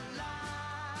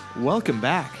Welcome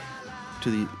back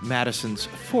to the Madison's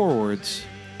Forwards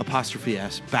apostrophe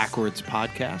S Backwards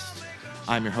podcast.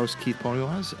 I'm your host, Keith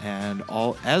Poniwaz, and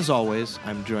as always,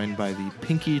 I'm joined by the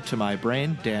pinky to my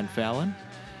brain, Dan Fallon.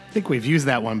 I think we've used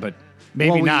that one, but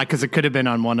maybe not, because it could have been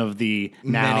on one of the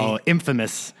now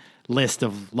infamous list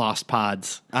of lost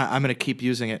pods. I'm going to keep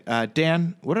using it.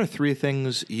 Dan, what are 3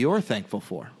 things you're thankful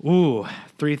for? Ooh,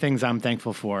 3 things I'm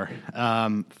thankful for.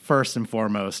 First and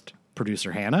foremost,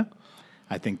 producer Hannah.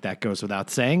 I think that goes without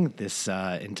saying. This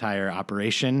entire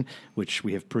operation, which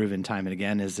we have proven time and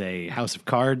again, is a house of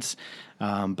cards.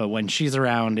 But when she's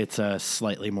around, it's a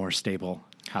slightly more stable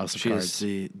house of cards.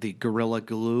 She's the gorilla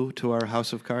glue to our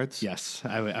house of cards? Yes,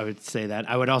 I would say that.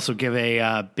 I would also give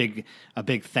a big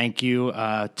thank you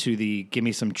to the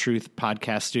Gimme Some Truth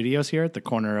podcast studios here at the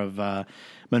corner of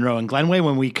Monroe and Glenway.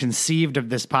 When we conceived of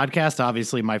this podcast,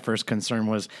 obviously my first concern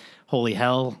was, holy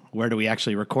hell, where do we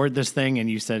actually record this thing? And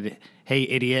you said, hey,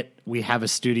 idiot, we have a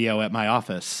studio at my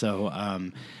office. So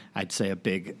I'd say a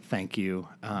big thank you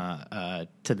to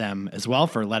them as well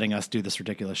for letting us do this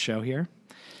ridiculous show here.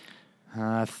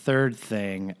 Third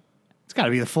thing, it's got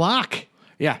to be the flock.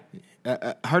 Yeah.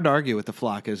 Hard to argue with the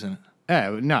flock, isn't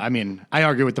it? No, I mean, I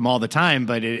argue with them all the time,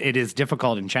 but it is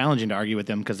difficult and challenging to argue with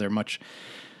them because they're much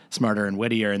smarter and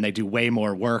wittier, and they do way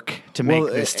more work to make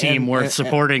this team worth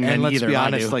supporting than either I do. And let's be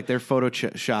honest, like their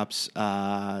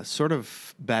Photoshop's sort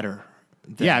of better.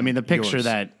 Yeah, I mean, the picture yours.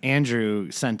 that Andrew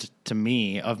sent to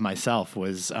me of myself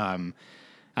was, I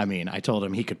mean, I told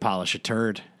him he could polish a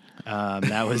turd.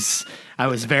 I was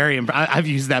very impressed. I've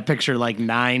used that picture like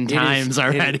 9 times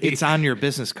already. It's on your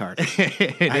business card. I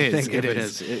think if it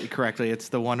is correctly, it's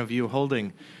the one of you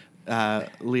holding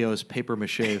Leo's paper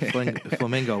mache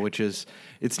flamingo, which is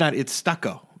it's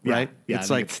stucco, right? Yeah,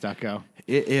 it's like it's stucco.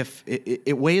 If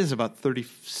it weighs about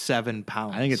 37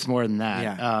 pounds. I think it's more than that.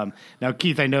 Yeah. Now,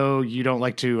 Keith, I know you don't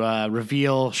like to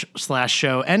reveal /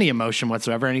 show any emotion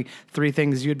whatsoever. Any 3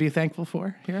 things you'd be thankful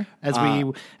for here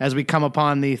as we come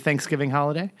upon the Thanksgiving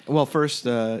holiday? Well, first,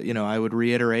 I would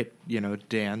reiterate,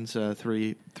 Dan's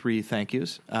three thank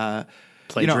yous.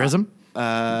 Plagiarism.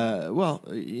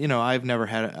 I've never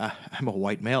had. I'm a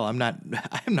white male. I'm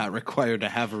not required to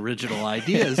have original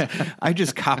ideas. I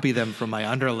just copy them from my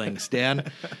underlings.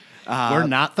 Dan, we're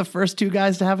not the first 2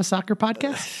 guys to have a soccer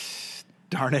podcast.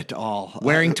 Darn it all!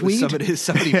 Wearing tweed.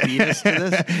 Somebody beat us to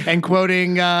this and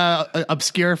quoting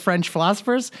obscure French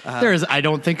philosophers. I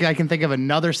don't think I can think of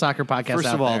another soccer podcast. First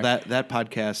of all, there. that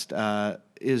podcast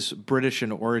is British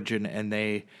in origin, and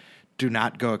they do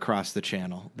not go across the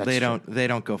channel. They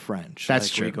don't go French. That's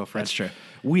true. We go French. That's true.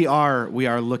 We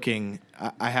are looking,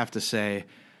 I have to say,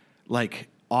 like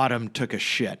Autumn took a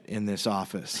shit in this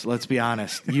office. Let's be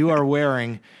honest. You are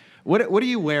wearing what are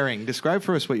you wearing? Describe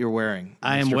for us what you're wearing.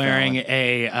 I am wearing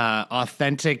a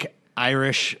authentic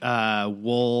Irish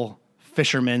wool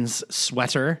fisherman's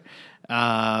sweater.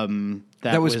 That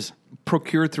was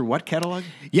procured through what catalog?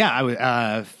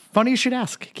 Yeah, funny you should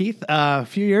ask, Keith. A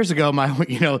few years ago,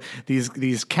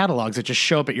 these catalogs that just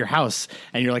show up at your house,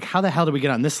 and you're like, how the hell did we get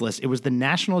on this list? It was the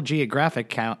National Geographic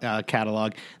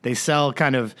catalog. They sell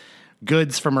kind of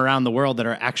goods from around the world that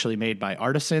are actually made by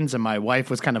artisans, and my wife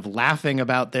was kind of laughing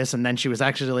about this, and then she was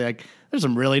actually like, there's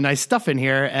some really nice stuff in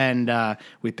here, and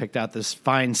we picked out this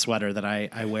fine sweater that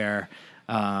I wear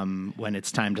when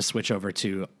it's time to switch over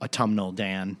to autumnal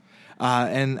Dan.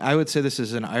 And I would say this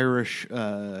is an Irish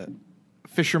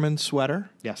fisherman sweater.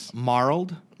 Yes.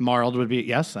 Marled. Marled would be,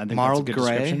 yes. I think Marled that's a good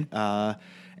gray. description.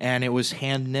 And it was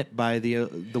hand knit by the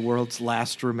world's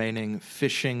last remaining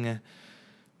fishing.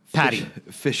 Patty.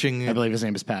 Fishing. I believe his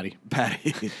name is Patty.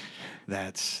 Patty.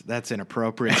 That's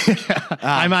inappropriate.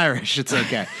 I'm Irish. It's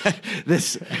okay.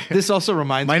 This also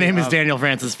reminds me. My name is Daniel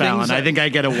Francis Fallon. I think I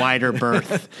get a wider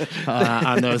berth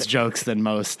on those jokes than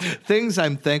most. Things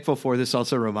I'm thankful for. This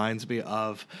also reminds me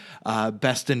of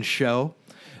Best in Show,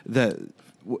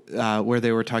 where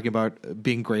they were talking about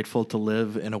being grateful to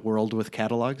live in a world with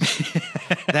catalogs.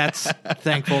 That's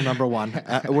thankful number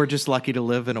 1. We're just lucky to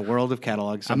live in a world of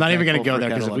catalogs. I'm not even going to go there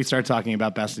because if we start talking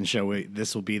about Best in Show,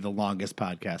 this will be the longest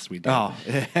podcast we do. Oh,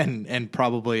 and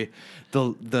probably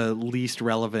the least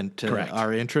relevant to Correct.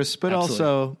 our interests, but Absolutely.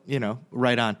 also,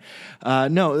 right on.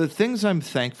 No, the things I'm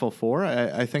thankful for,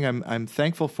 I think I'm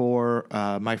thankful for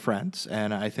my friends,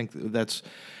 and I think that's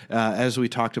as we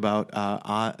talked about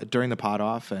during the pod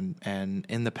off and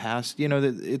in the past,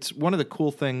 it's one of the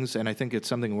cool things, and I think it's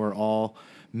something we're all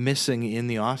missing in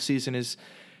the off season is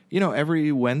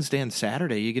every Wednesday and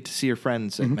Saturday you get to see your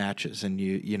friends at matches, and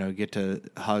you get to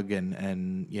hug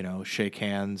and shake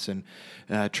hands and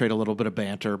trade a little bit of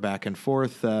banter back and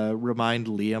forth. Remind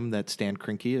Liam that Stan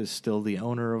Kroenke is still the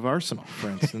owner of Arsenal, for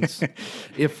instance,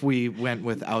 if we went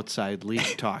with outside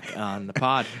league talk on the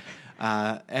pod.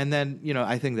 And then,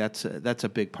 I think that's a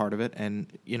big part of it.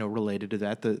 And, related to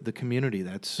that, the community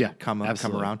that's come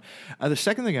around. The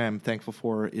second thing I'm thankful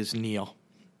for is Neil.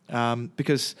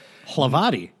 Because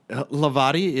Hlavati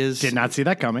did not see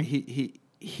that coming.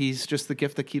 He's just the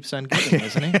gift that keeps on giving,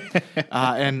 isn't he?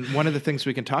 And one of the things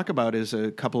we can talk about is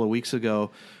a couple of weeks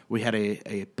ago, we had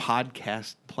a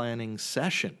podcast planning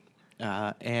session.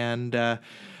 And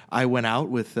I went out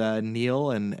with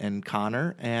Neil and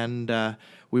Connor, and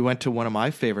we went to one of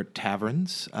my favorite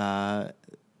taverns. That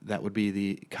would be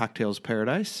the Cocktails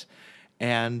Paradise.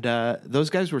 And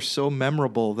those guys were so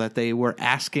memorable that they were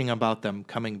asking about them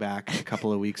coming back a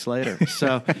couple of weeks later.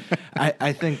 So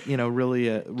I think, really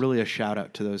a shout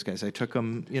out to those guys. I took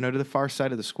them, to the far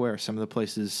side of the square, some of the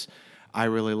places I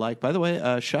really like. By the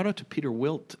way, shout out to Peter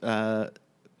Wilt, a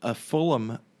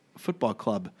Fulham Football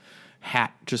Club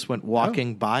hat just went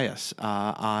walking by us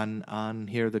on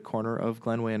here, the corner of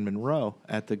Glenway and Monroe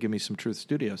at the Give Me Some Truth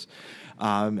Studios.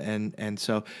 And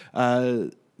so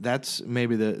that's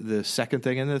maybe the second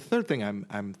thing. And the third thing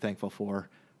I'm thankful for,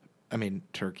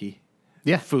 turkey.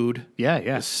 Yeah. Food.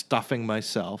 Yeah. Stuffing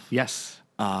myself. Yes.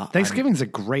 Thanksgiving's a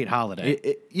great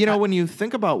holiday. When you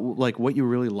think about like what you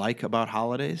really like about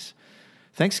holidays,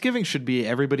 Thanksgiving should be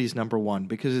everybody's number one,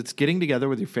 because it's getting together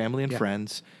with your family and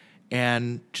friends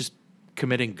and just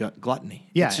committing gluttony.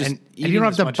 Yeah, and you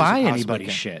don't have to buy anybody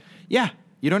shit. Yeah,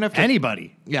 you don't have to.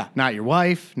 Anybody. Yeah. Not your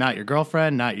wife, not your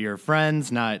girlfriend, not your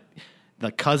friends, not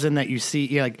the cousin that you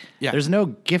see. There's no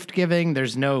gift giving.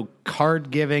 There's no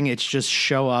card giving. It's just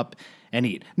show up and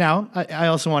eat. Now, I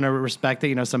also want to respect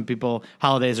that, some people,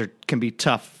 holidays can be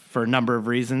tough for a number of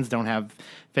reasons, don't have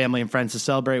family and friends to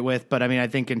celebrate with. But I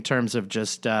think in terms of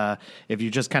just, if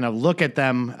you just kind of look at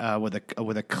them with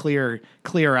a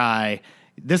clear eye,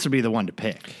 this would be the one to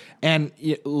pick. And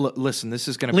listen, this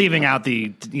is going to leaving out the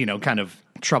kind of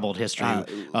troubled history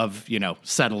of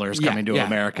settlers coming to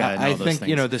America. And all those think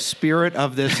things. The spirit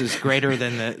of this is greater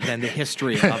than the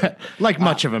history of it, like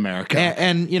much of America.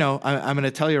 And I'm going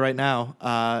to tell you right now,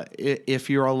 if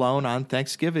you're alone on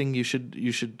Thanksgiving, you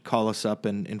should call us up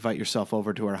and invite yourself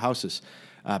over to our houses.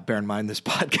 Bear in mind, this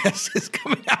podcast is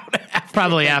coming out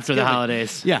probably after the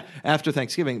holidays. Yeah, after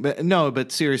Thanksgiving.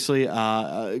 But seriously,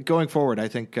 going forward, I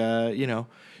think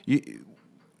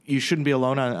you shouldn't be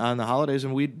alone on the holidays.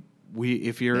 And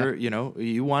if you're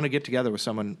you want to get together with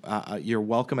someone, you're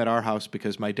welcome at our house,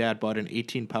 because my dad bought an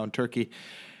 18-pound turkey,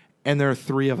 and there are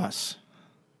 3 of us.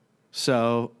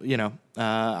 So I'm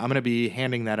going to be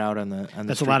handing that out on the.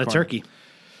 That's a lot of turkey.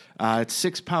 It's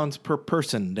 6 pounds per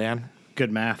person, Dan. Good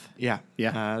math. Yeah.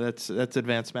 That's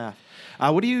advanced math.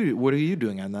 What are you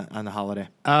doing on the holiday?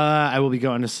 I will be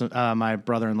going to my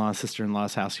brother-in-law and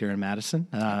sister-in-law's house here in Madison.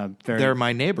 They're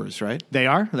my neighbors, right? They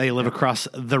are. They live across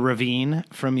the ravine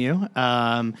from you.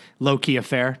 Low-key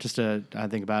affair. Just I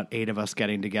think about 8 of us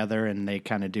getting together, and they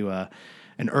kind of do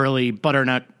an early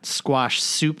butternut squash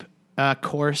soup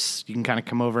course. You can kind of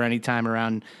come over anytime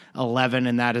around 11,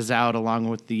 and that is out along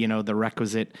with the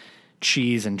requisite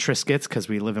cheese and Triscuits, because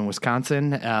we live in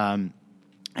Wisconsin,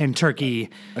 and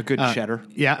turkey. A good cheddar.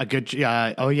 Yeah, a good.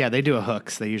 They do a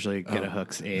Hooks. They usually get a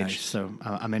Hooks aged, nice. So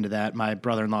I'm into that. My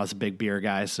brother-in-law is a big beer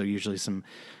guy, so usually some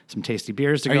tasty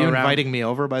beers to go around. Are you inviting me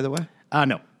over, by the way?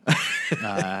 No.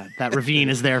 That ravine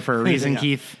is there for a reason,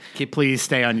 Keith. Please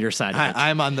stay on your side.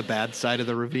 I'm on the bad side of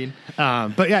the ravine.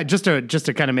 But yeah, just to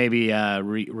kind of maybe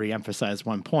reemphasize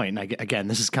one point. And again,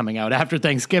 this is coming out after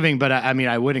Thanksgiving, but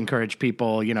I would encourage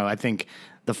people. I think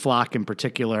the flock in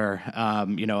particular,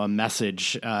 a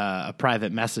message, a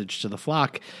private message to the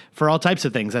flock for all types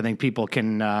of things. I think people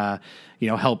can,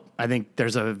 help. I think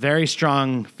there's a very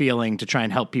strong feeling to try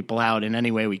and help people out in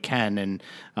any way we can, and.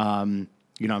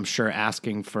 I'm sure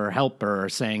asking for help or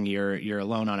saying you're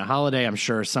alone on a holiday, I'm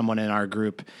sure someone in our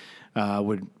group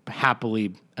would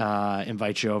happily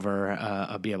invite you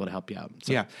over, be able to help you out.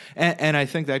 So. Yeah, and I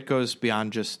think that goes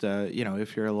beyond just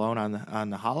if you're alone on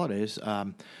the holidays.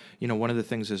 One of the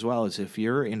things as well is if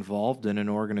you're involved in an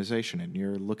organization and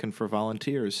you're looking for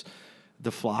volunteers.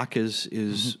 The flock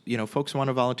is folks want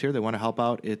to volunteer. They want to help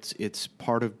out. It's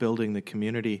part of building the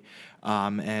community,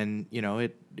 and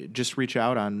just reach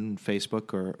out on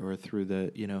Facebook or through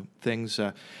the things,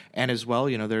 and as well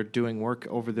they're doing work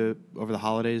over the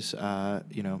holidays,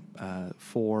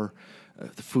 for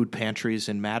the food pantries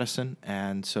in Madison,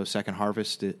 and so Second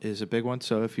Harvest is a big one.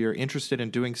 So if you're interested in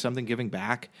doing something, giving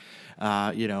back,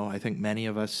 I think many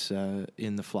of us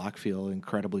in the flock feel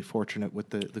incredibly fortunate with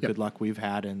the good luck we've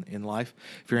had in life.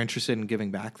 If you're interested in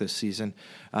giving back this season,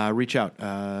 reach out.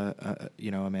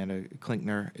 Amanda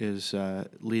Klinkner is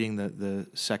leading the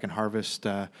Second Harvest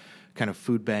kind of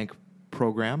food bank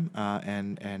program,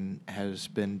 and has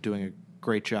been doing a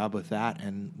great job with that,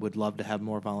 and would love to have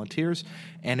more volunteers.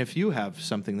 And if you have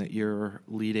something that you're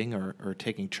leading or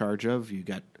taking charge of, you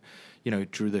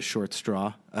drew the short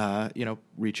straw,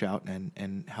 reach out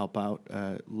and help out,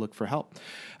 look for help.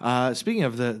 Speaking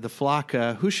of the flock,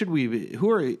 I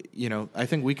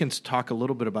think we can talk a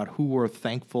little bit about who we're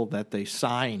thankful that they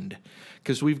signed,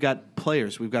 because we've got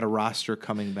players, we've got a roster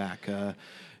coming back. A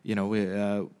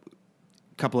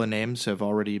couple of names have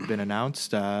already been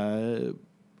announced.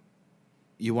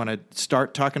 You want to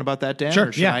start talking about that, Dan? Sure.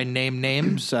 Or should I name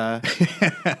names?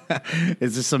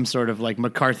 Is this some sort of like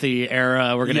McCarthy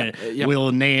era?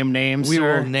 We'll name names. We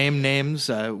will name names.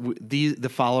 The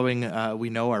following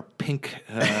we know are pink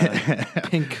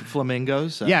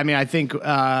flamingos. I think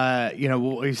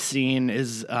what we've seen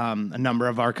is a number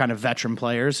of our kind of veteran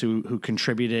players who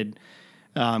contributed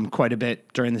quite a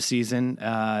bit during the season.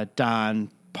 Don,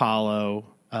 Paulo,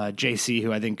 JC,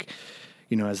 who I think,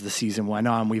 as the season went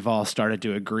on, we've all started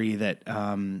to agree that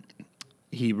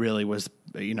he really was,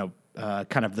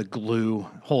 kind of the glue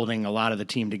holding a lot of the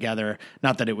team together.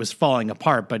 Not that it was falling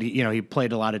apart, but he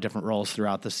played a lot of different roles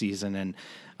throughout the season,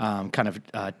 and kind of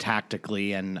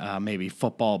tactically and maybe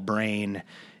football brain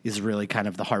is really kind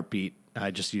of the heartbeat.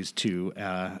 I just used two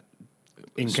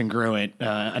incongruent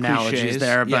analogies cliches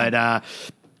there, yeah.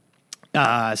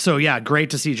 but great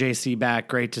to see JC back.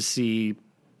 Great to see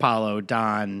Paulo,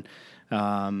 Don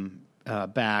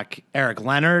back. Eric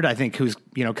Leonard, I think, who's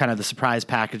kind of the surprise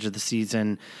package of the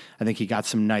season. I think he got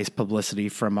some nice publicity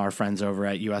from our friends over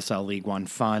at USL League One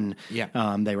Fun.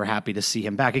 Yeah, they were happy to see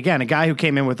him back again. A guy who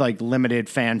came in with like limited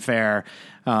fanfare,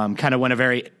 kind of went a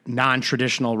very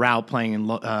non-traditional route, playing in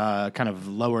kind of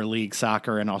lower league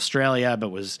soccer in Australia, but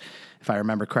was, if I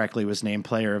remember correctly, was named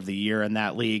Player of the Year in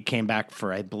that league. Came back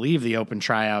for, I believe, the open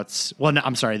tryouts. Well, no,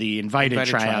 I'm sorry, the invited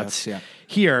tryouts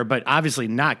here, but obviously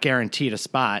not guaranteed a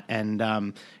spot. And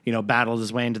battled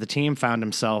his way into the team, found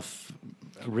himself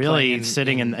really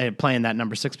sitting and playing that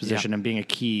number 6 position and being a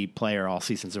key player all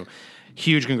season. So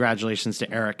huge congratulations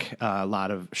to Eric.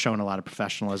 Showing a lot of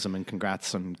professionalism, and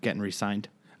congrats on getting re-signed.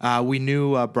 We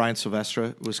knew Brian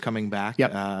Silvestre was coming back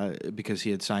because he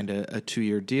had signed a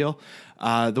 2-year deal.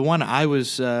 The one I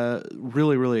was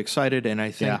really, really excited, and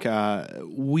I think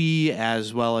we,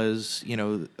 as well as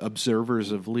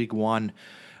observers of League One,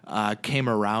 came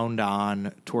around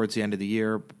on towards the end of the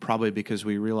year, probably because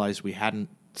we realized we hadn't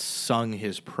sung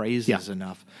his praises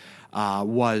enough,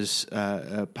 was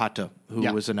Pato,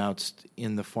 who was announced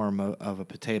in the form of a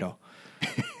potato.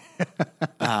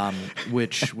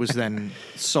 Which was then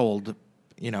sold,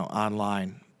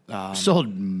 online.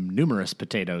 Sold numerous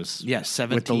potatoes. Yes,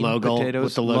 17 with the logo, potatoes,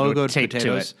 with the logo taped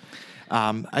potatoes. To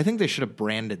it. I think they should have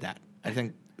branded that. I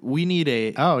think we need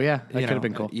a. Oh yeah, that could have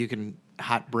been cool. You can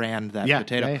hot brand that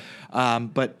potato. Yeah.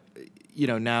 But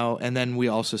now, and then we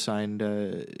also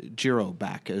signed Giro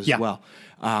back as well,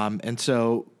 and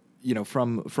so.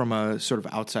 From a sort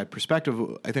of outside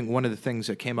perspective, I think one of the things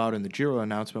that came out in the Giro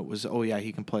announcement was,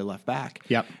 he can play left back.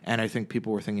 Yep. And I think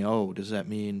people were thinking, does that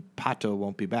mean Pato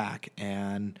won't be back?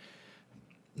 And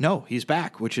no, he's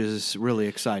back, which is really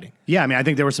exciting. Yeah, I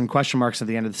think there were some question marks at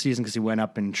the end of the season because he went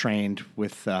up and trained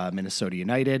with Minnesota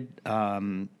United.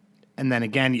 And then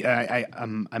again,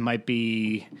 I might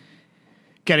be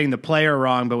getting the player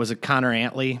wrong, but was it Connor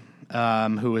Antley,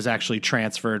 who was actually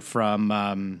transferred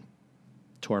from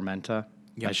Tormenta?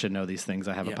 Yep. I should know these things.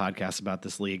 I have a podcast about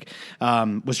this league.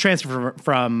 Was transferred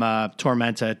from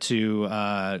Tormenta to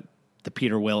the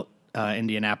Peter Wilt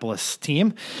Indianapolis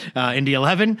team, Indy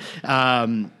 11.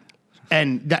 And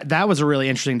that was a really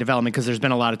interesting development because there's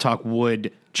been a lot of talk,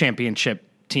 would championship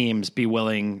teams be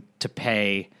willing to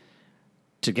pay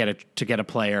to get a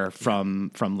player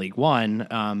from League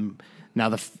One? Now,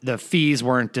 the fees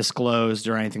weren't disclosed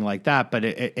or anything like that, but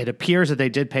it appears that they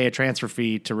did pay a transfer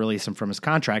fee to release him from his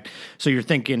contract. So you're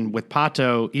thinking with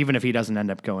Pato, even if he doesn't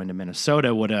end up going to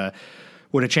Minnesota, would a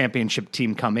championship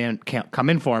team come in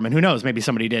for him? And who knows, maybe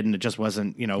somebody did and it just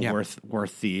wasn't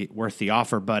worth the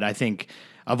offer. But I think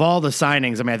of all the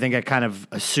signings, I think I kind of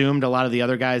assumed a lot of the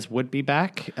other guys would be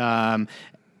back. The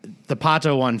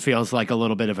Pato one feels like a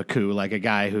little bit of a coup, like a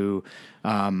guy who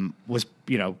was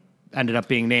ended up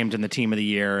being named in the team of the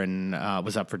year and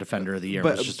was up for defender of the year.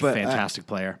 Was just a fantastic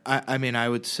player. I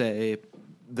would say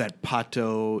that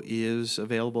Pato is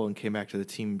available and came back to the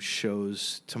team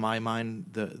shows, to my mind,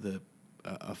 the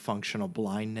a functional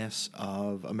blindness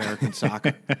of American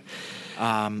soccer,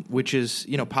 which is,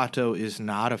 Pato is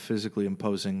not a physically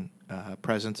imposing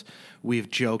presence. We've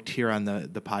joked here on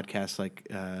the podcast, like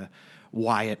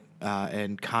Wyatt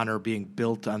and Connor being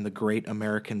built on the great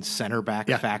American center back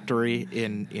factory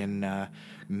in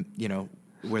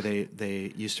where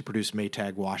they used to produce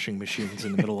Maytag washing machines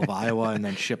in the middle of Iowa and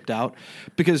then shipped out,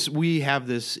 because we have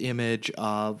this image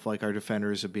of like our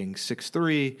defenders of being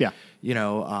 6'3",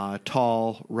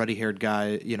 tall, ruddy-haired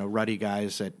ruddy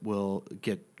guys that will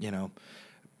get,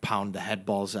 pound the head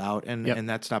balls out. And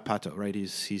that's not Pato, right?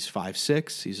 He's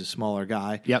 5'6", he's a smaller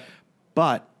guy. Yep.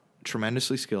 But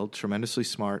tremendously skilled, tremendously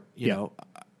smart.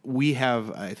 We have,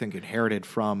 I think, inherited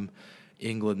from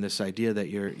England this idea that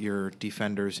your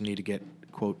defenders need to get,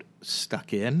 quote,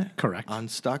 stuck in, correct,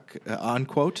 unstuck,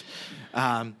 unquote.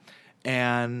 And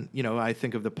I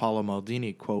think of the Paolo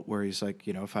Maldini quote where he's like,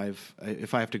 if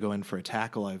I have to go in for a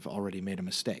tackle, I've already made a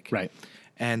mistake, right?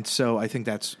 And so I think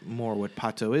that's more what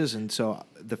Pato is. And so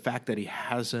the fact that he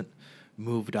hasn't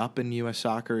moved up in U.S.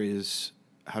 soccer is,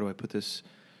 how do I put this,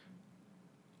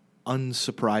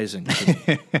 unsurprising to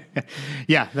me.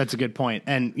 Yeah, that's a good point.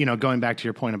 And, going back to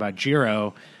your point about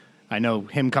Giro, I know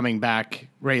him coming back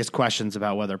raised questions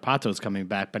about whether Pato's coming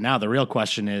back, but now the real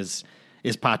question is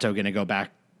Pato going to go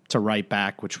back to right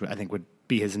back, which I think would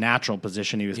be his natural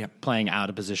position. He was playing out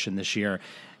of position this year.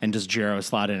 And does Giro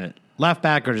slot in at left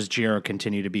back, or does Giro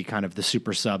continue to be kind of the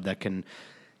super sub that can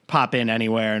pop in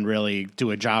anywhere and really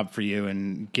do a job for you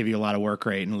and give you a lot of work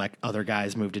rate and let other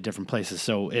guys move to different places?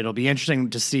 So it'll be interesting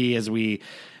to see as we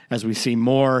see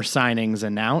more signings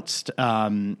announced,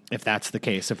 if that's the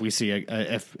case, if we see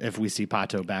if we see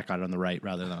Pato back out on the right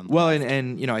rather than on the left.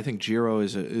 And I think Giro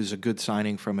is a good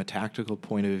signing from a tactical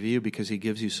point of view because he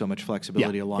gives you so much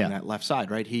flexibility along that left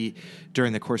side, right? He,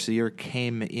 during the course of the year,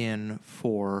 came in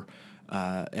for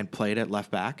and played at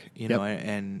left back,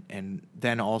 and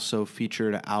then also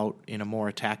featured out in a more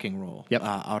attacking role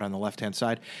out on the left-hand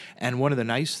side. And one of the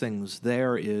nice things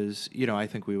there is, I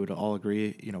think we would all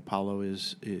agree, Paulo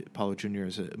Jr.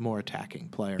 is a more attacking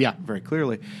player, very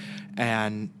clearly.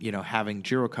 And, having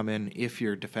Giro come in, if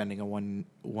you're defending a 1-0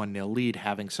 lead,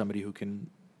 having somebody who can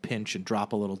pinch and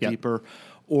drop a little deeper,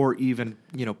 or even,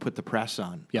 put the press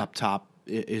on up top,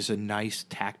 is a nice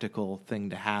tactical thing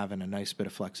to have and a nice bit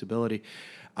of flexibility.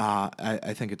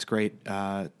 I think it's great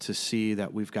to see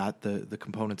that we've got the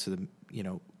components of the,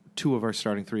 two of our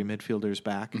starting three midfielders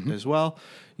back as well.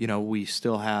 We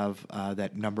still have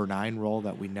that number 9 role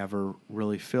that we never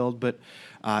really filled, but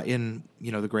in,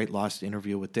 the Great Lost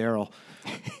interview with Daryl,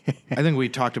 I think we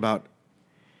talked about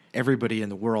everybody in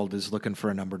the world is looking for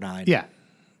a number 9. Yeah.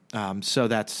 So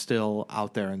that's still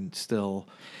out there and still,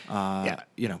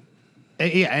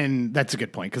 Yeah, and that's a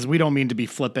good point because we don't mean to be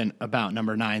flippant about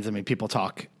number 9s. I mean, people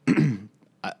talk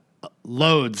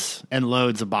loads and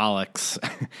loads of bollocks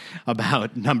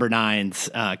about number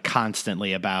 9s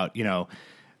constantly about, you got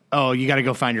to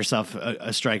go find yourself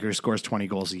a striker who scores 20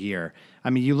 goals a year. I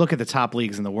mean, you look at the top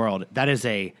leagues in the world, that is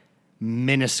a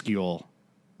minuscule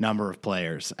number of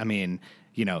players. I mean,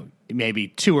 maybe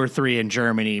 2 or 3 in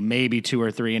Germany, maybe 2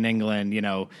 or 3 in England,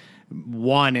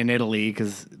 1 in Italy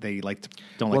because they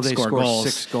don't like to score goals.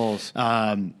 6 goals.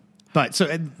 But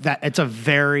so it's a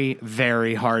very,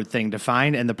 very hard thing to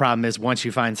find. And the problem is once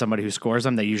you find somebody who scores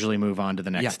them, they usually move on to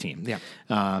the next team. Yeah.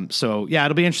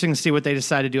 It'll be interesting to see what they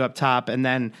decide to do up top. And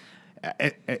then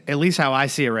at least how I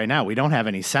see it right now, we don't have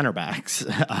any center backs,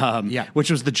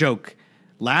 which was the joke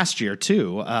last year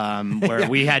too, where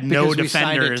we had no defenders. We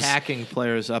signed attacking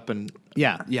players up and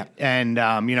and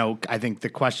I think the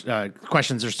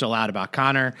questions are still out about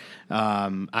Connor.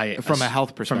 From a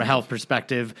health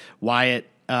perspective, Wyatt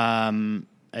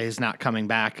is not coming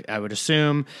back, I would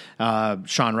assume.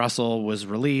 Sean Russell was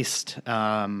released,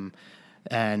 and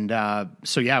I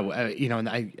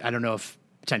don't know if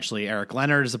potentially Eric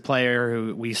Leonard is a player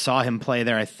who we saw him play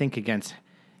there, I think against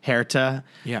Hertha.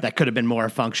 That could have been more a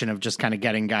function of just kind of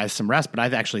getting guys some rest, but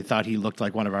I've actually thought he looked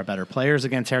like one of our better players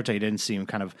against Hertha. He didn't seem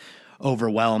kind of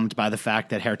overwhelmed by the fact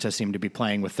that Hertha seemed to be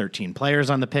playing with 13 players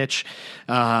on the pitch.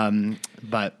 That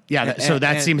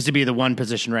seems to be the one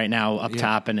position right now up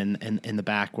top and in the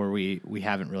back where we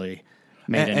haven't really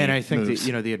made any and I think moves.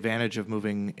 The advantage of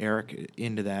moving Eric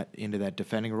into that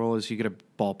defending role is you get a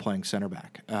ball playing center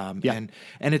back. And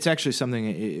it's actually something.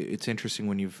 It's interesting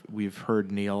when we've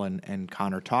heard Neil and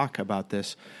Connor talk about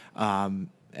this,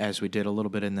 as we did a little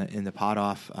bit in the pod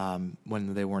off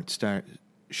when they weren't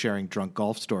sharing drunk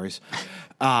golf stories.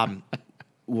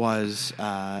 Was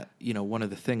one of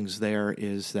the things there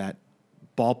is that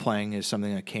ball playing is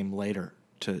something that came later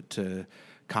to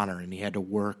Connor, and he had to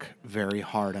work very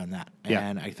hard on that. Yeah.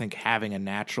 And I think having a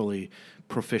naturally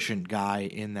proficient guy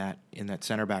in that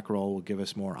center back role will give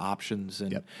us more options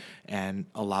and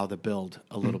allow the build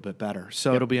a little bit better.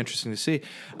 So it'll be interesting to see.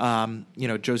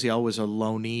 Josiel was a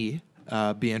loanee.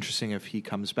 Be interesting if he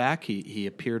comes back. He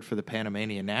appeared for the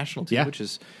Panamanian national team, which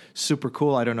is super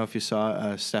cool. I don't know if you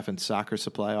saw Stefan Soccer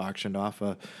Supply auctioned off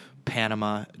a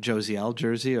Panama Josiel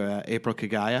jersey or April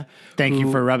Kagaya. Thank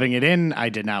you for rubbing it in. I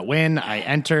did not win. I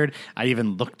entered. I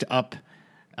even looked up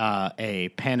a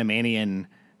Panamanian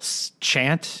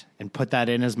chant and put that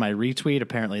in as my retweet.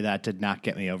 Apparently that did not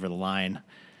get me over the line.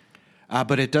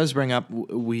 But it does bring up,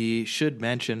 we should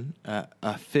mention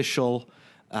official,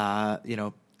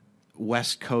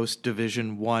 West Coast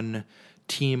Division I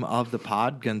team of the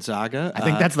pod, Gonzaga. I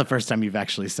think that's the first time you've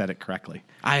actually said it correctly.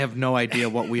 I have no idea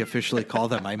what we officially call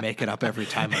them. I make it up every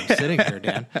time I'm sitting here,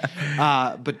 Dan.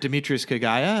 But Demetrius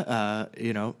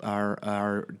Kagaya,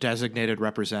 our designated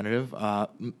representative,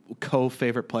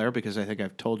 co-favorite player, because I think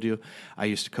I've told you I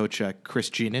used to coach Chris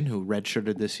Geenan, who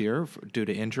redshirted this year due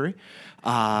to injury,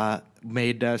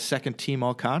 made second team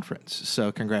all-conference.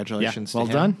 So congratulations to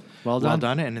him. Well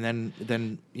done. And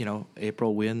then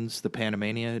April wins the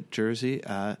Panamania jersey.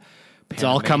 It's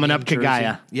all coming up,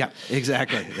 Kagaya. Yeah,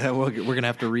 exactly. We're going to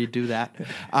have to redo that.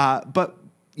 But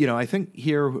I think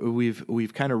here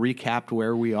we've kind of recapped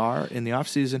where we are in the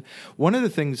offseason. One of the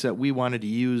things that we wanted to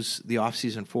use the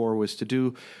offseason for was to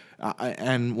do,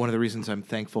 and one of the reasons I'm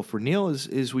thankful for Neil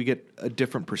is we get a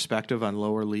different perspective on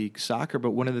lower league soccer.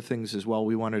 But one of the things as well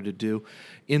we wanted to do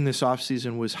in this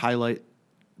offseason was highlight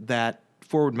that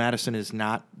Forward Madison is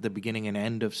not the beginning and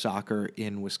end of soccer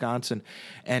in Wisconsin.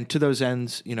 And to those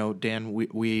ends, Dan,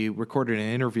 we recorded an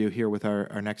interview here with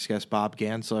our next guest, Bob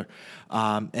Gansler,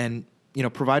 and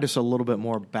provide us a little bit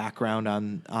more background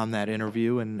on that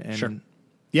interview. And Sure.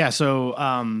 Yeah, so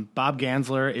Bob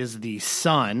Gansler is the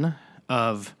son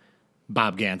of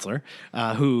Bob Gansler,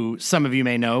 who some of you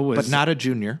may know was... But not a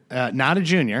junior. Not a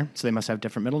junior, so they must have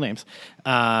different middle names.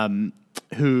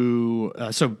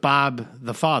 So Bob,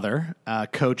 the father,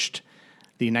 coached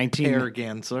the Per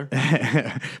Gansler.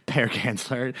 Per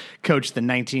Gansler coached the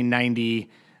 1990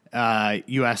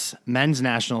 U.S. men's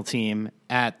national team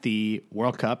at the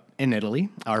World Cup in Italy,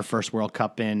 our first World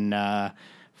Cup in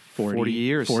 40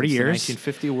 years. 40 since years. The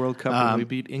 1950 World Cup when we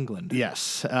beat England.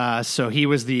 Yes. So he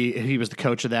was the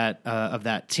coach of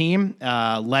that team.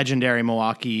 Legendary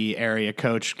Milwaukee area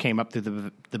coach, came up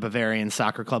through the Bavarian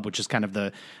Soccer Club, which is kind of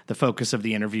the focus of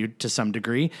the interview to some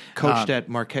degree. Coached at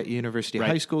Marquette University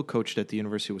High School, coached at the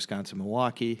University of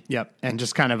Wisconsin-Milwaukee. Yep, and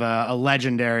just kind of a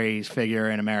legendary figure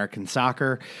in American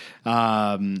soccer.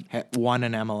 Won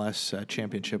an MLS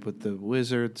championship with the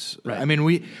Wizards. Right. I mean,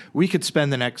 we could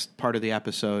spend the next part of the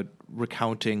episode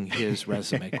recounting his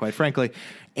resume, quite frankly,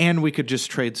 and we could just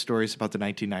trade stories about the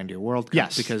 1990 World Cup.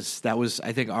 Yes. Because that was,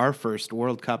 I think, our first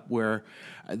World Cup where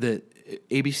the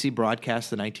ABC broadcast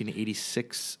the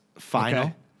 1986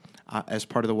 final as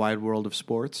part of the Wide World of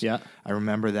Sports. Yeah, I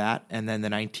remember that, and then the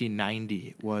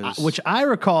 1990 was, which I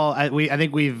recall. I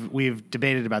think we've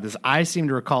debated about this. I seem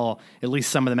to recall at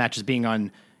least some of the matches being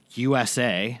on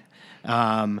USA.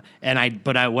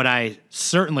 What I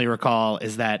certainly recall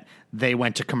is that they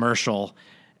went to commercial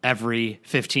every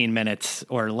 15 minutes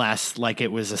or less, like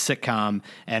it was a sitcom,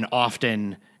 and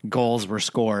often goals were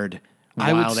scored.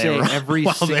 I would say every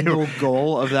single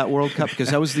goal of that World Cup,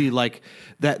 because that was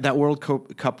that World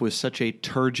Cup was such a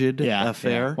turgid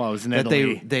affair. Yeah. Well, it was in that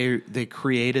Italy. they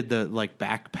created the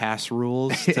back pass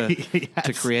rules to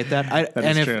Yes. create that.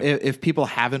 True. If people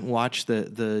haven't watched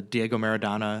the Diego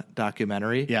Maradona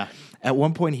documentary, Yeah. at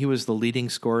one point he was the leading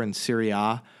scorer in Serie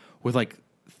A with like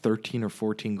 13 or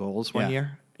 14 goals one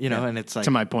year. And it's like,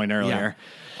 to my point earlier.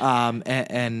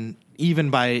 And even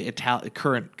by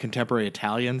current contemporary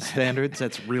Italian standards,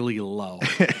 that's really low.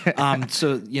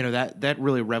 So that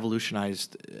really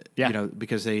revolutionized,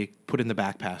 because they put in the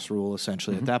back pass rule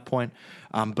essentially at that point.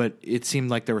 But it seemed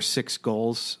like there were 6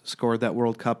 goals scored that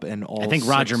World Cup, and all. I think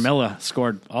Roger Milla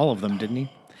scored all of them, didn't he?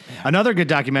 Yeah. Another good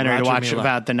documentary to watch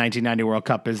about the 1990 World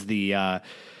Cup is the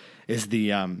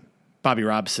Bobby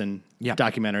Robson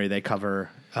documentary. They cover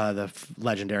the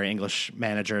legendary English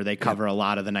manager. They cover a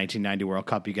lot of the 1990 World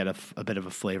Cup. You get a bit of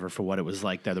a flavor for what it was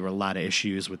like there. There were a lot of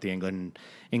issues with the England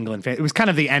fan. It was kind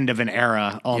of the end of an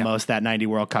era almost, that 90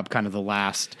 World Cup, kind of the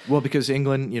last. Well, because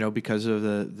England, because of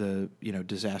the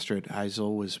disaster at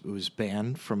Heysel was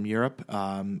banned from Europe,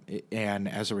 and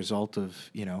as a result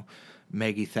of,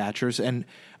 Maggie Thatcher's, and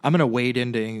I'm going to wade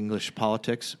into English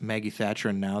politics, Maggie Thatcher,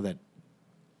 and now that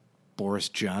Boris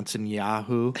Johnson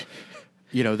Yahoo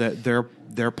that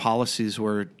their policies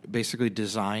were basically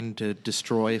designed to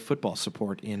destroy football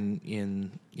support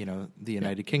in the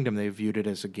United Kingdom. They viewed it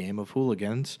as a game of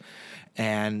hooligans,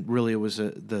 and really it was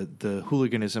the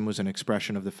hooliganism was an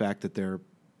expression of the fact that their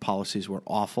policies were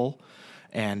awful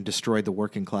and destroyed the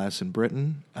working class in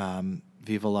Britain.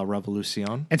 Viva la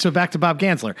Revolution. And so back to Bob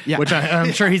Gansler, which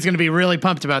I'm sure he's going to be really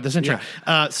pumped about this intro.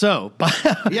 Yeah.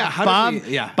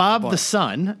 Bob the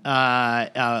son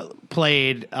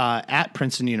played at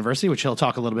Princeton University, which he'll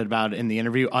talk a little bit about in the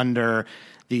interview, under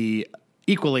the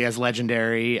equally as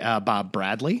legendary Bob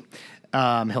Bradley.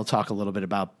 He'll talk a little bit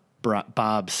about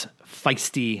Bob's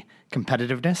feisty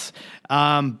competitiveness.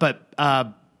 But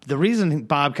the reason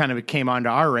Bob kind of came onto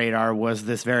our radar was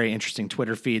this very interesting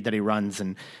Twitter feed that he runs.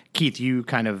 And Keith, you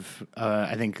kind of,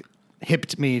 I think,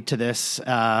 hipped me to this.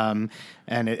 And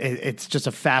it's just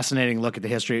a fascinating look at the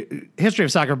history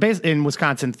of soccer based in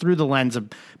Wisconsin through the lens of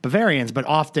Bavarians, but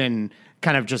often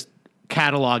kind of just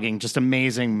cataloging just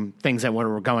amazing things that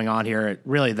were going on here at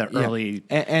really the early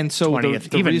and so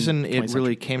 20th, the reason it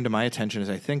really came to my attention is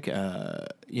I think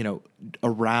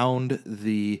around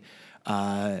the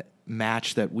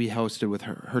match that we hosted with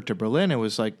Hertha Berlin, it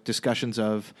was like discussions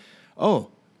of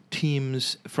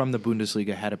teams from the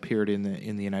Bundesliga had appeared in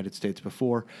the United States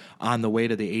before. On the way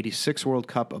to the '86 World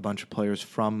Cup, a bunch of players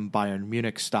from Bayern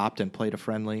Munich stopped and played a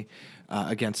friendly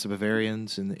against the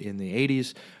Bavarians in the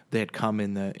 '80s. They had come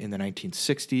in the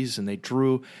 1960s and they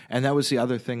drew. And that was the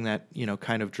other thing that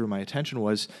kind of drew my attention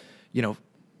was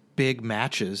big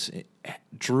matches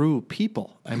drew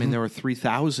people. I mean, there were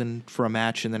 3,000 for a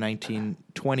match in the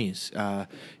 1920s.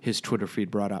 His Twitter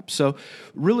feed brought up. So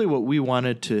really what we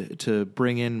wanted to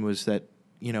bring in was that,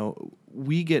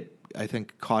 we get, I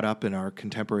think, caught up in our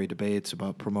contemporary debates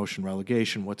about promotion,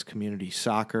 relegation, what's community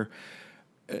soccer.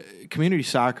 Community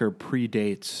soccer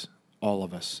predates all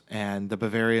of us, and the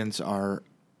Bavarians are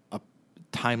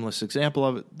timeless example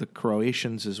of it, the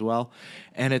Croatians as well.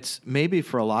 And it's maybe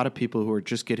for a lot of people who are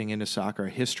just getting into soccer, a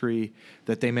history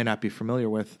that they may not be familiar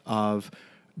with of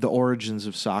the origins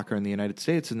of soccer in the United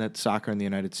States, and that soccer in the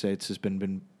United States has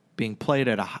been being played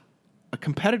at a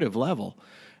competitive level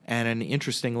and an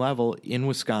interesting level in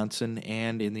Wisconsin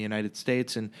and in the United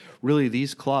States. And really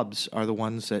these clubs are the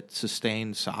ones that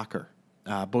sustain soccer,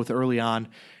 both early on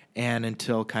and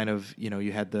until kind of,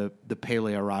 you had the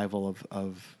Pele arrival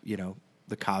of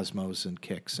the Cosmos and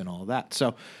Kicks and all of that.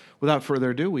 So without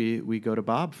further ado, we go to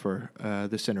Bob for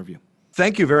this interview.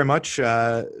 Thank you very much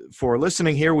for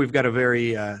listening here. We've got a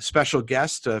very special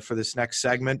guest for this next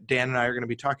segment. Dan and I are going to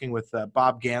be talking with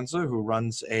Bob Gansler, who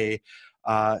runs a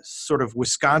sort of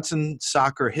Wisconsin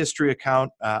soccer history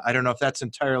account. I don't know if that's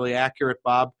entirely accurate,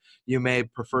 Bob. You may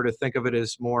prefer to think of it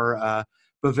as more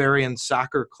Bavarian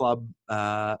soccer club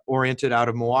oriented out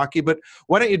of Milwaukee. But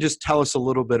why don't you just tell us a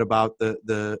little bit about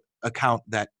the account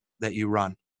that you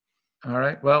run? All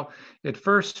right. Well, it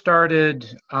first started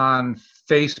on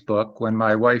Facebook when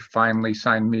my wife finally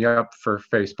signed me up for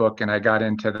Facebook, and I got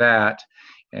into that.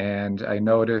 And I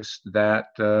noticed that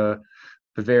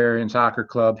Bavarian Soccer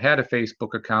Club had a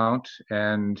Facebook account,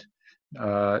 and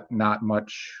not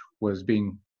much was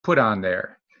being put on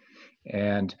there.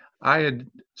 And I had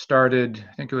started,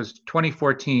 I think it was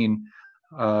 2014,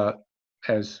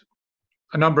 as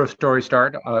a number of stories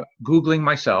start, Googling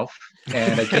myself,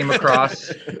 and I came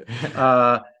across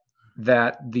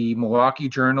that the Milwaukee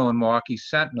Journal and Milwaukee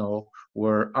Sentinel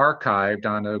were archived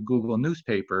on a Google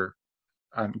newspapers,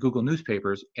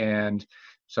 and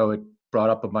so it brought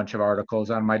up a bunch of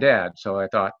articles on my dad. So I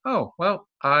thought, oh well,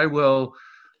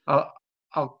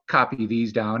 I'll copy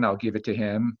these down, I'll give it to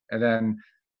him, and then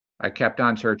I kept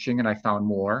on searching, and I found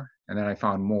more, and then I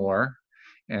found more,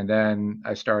 and then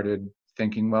I started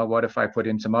thinking, well, what if I put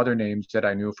in some other names that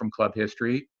I knew from club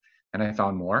history? And I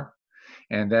found more.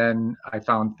 And then I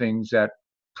found things that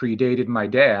predated my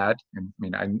dad.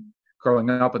 And growing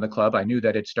up in the club, I knew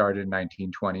that it started in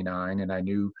 1929, and I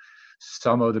knew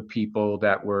some of the people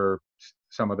that were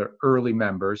some of the early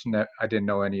members, and that I didn't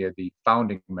know any of the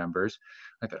founding members.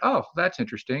 I thought, oh, that's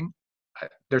interesting.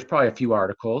 There's probably a few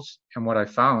articles. And what I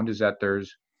found is that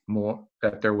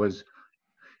there was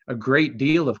a great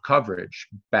deal of coverage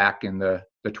back in the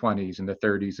 20s and the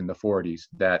 30s and the 40s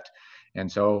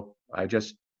and so I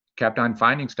just kept on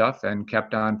finding stuff and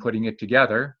kept on putting it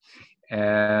together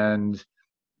and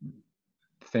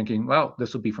thinking, well,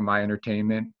 this will be for my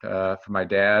entertainment, for my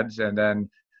dad's. And then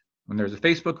when there's a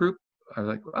Facebook group, I was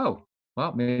like, oh,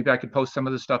 well, maybe I could post some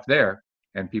of the stuff there,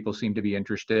 and people seemed to be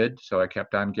interested. So I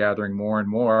kept on gathering more and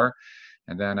more.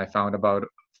 And then I found out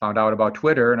about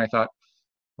Twitter, and I thought,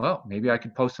 well, maybe I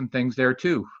could post some things there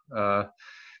too.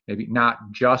 maybe not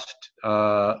just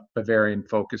Bavarian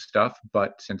focused stuff,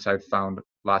 but since I've found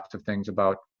lots of things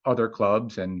about other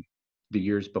clubs and the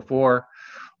years before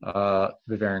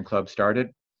Bavarian Club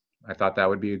started, I thought that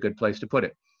would be a good place to put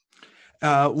it.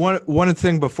 One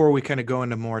thing before we kind of go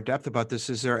into more depth about this,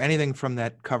 is there anything from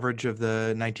that coverage of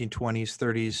the 1920s,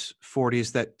 30s,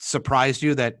 40s that surprised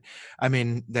you? That, I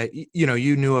mean, that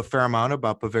you knew a fair amount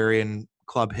about Bavarian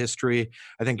club history.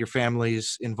 I think your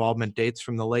family's involvement dates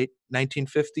from the late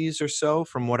 1950s or so,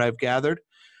 from what I've gathered.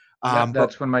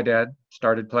 That's when my dad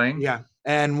started playing. Yeah.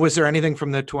 And was there anything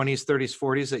from the 20s, 30s,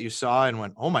 40s that you saw and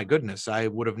went, "Oh my goodness, I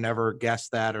would have never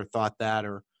guessed that or thought that"?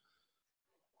 Or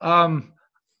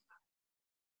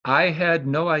I had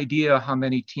no idea how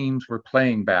many teams were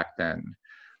playing back then.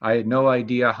 I had no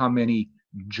idea how many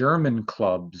German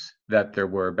clubs that there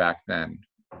were back then.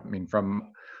 I mean,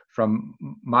 from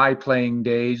my playing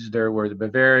days, there were the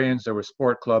Bavarians, there was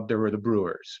Sport Club, there were the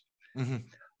Brewers.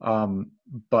 Mm-hmm.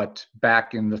 But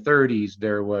back in the 30s,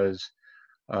 there was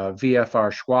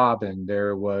VfR Schwaben,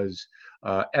 there was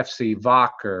FC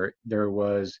Wacker, there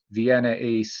was Vienna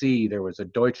AC, there was a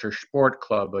Deutscher Sport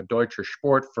Club, a Deutscher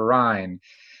Sportverein.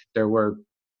 There were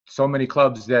so many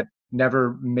clubs that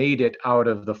never made it out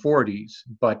of the 40s,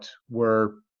 but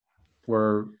were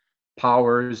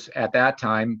powers at that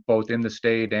time, both in the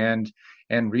state and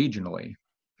regionally.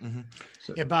 Mm-hmm.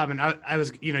 So, yeah, Bob, and I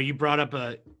was, you brought up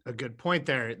a good point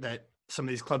there, that some of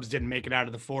these clubs didn't make it out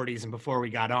of the 40s. And before we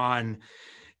got on,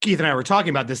 Keith and I were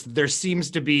talking about this. There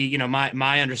seems to be,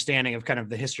 my understanding of kind of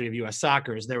the history of U.S.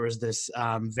 soccer is there was this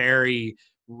very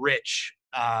rich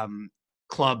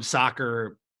club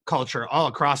soccer culture all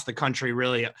across the country,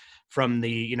 really from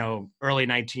the, early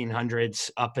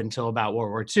 1900s up until about World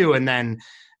War II. And then,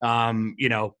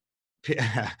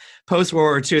 post World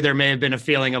War II, there may have been a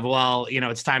feeling of, well,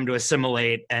 it's time to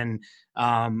assimilate. And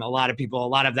a lot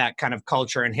of that kind of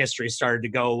culture and history started to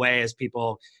go away as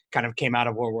people kind of came out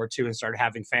of World War II and started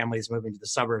having families moving to the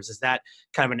suburbs. Is that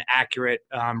kind of an accurate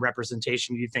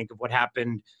representation, do you think, of what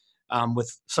happened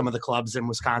with some of the clubs in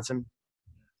Wisconsin?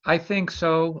 I think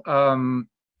so.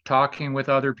 Talking with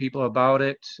other people about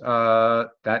it,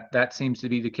 that seems to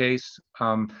be the case.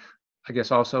 I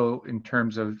guess also in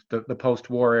terms of the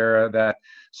post-war era, that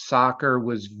soccer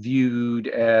was viewed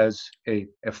as a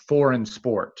foreign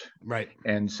sport. Right.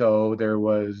 And so there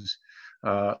was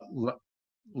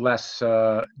less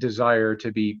desire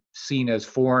to be seen as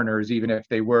foreigners, even if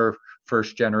they were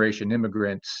first-generation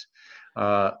immigrants,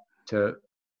 to,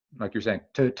 like you're saying,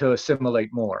 to assimilate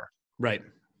more. Right.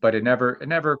 But it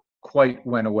never quite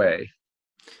went away.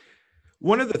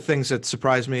 One of the things that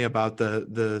surprised me about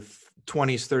the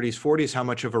 20s, 30s, 40s, how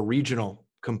much of a regional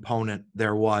component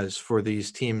there was for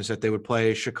these teams that they would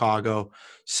play: Chicago,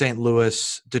 St.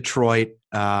 Louis, Detroit.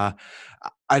 I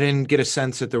didn't get a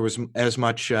sense that there was as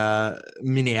much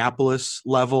Minneapolis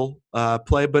level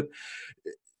play, but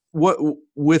what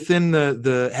within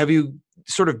the have you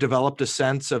sort of developed a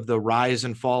sense of the rise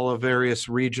and fall of various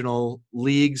regional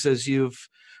leagues as you've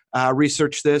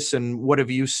researched this, and what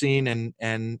have you seen?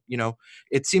 And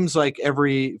it seems like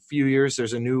every few years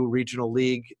there's a new regional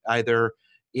league, either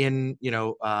in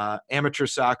amateur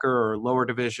soccer or lower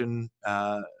division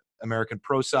American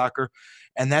pro soccer,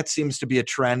 and that seems to be a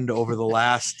trend over the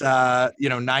last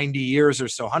 90 years or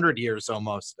so, 100 years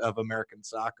almost, of American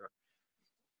soccer.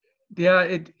 Yeah,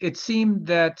 it seemed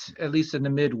that, at least in the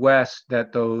Midwest,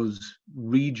 that those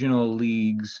regional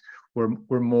leagues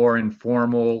were more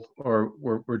informal, or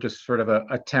were just sort of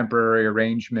a temporary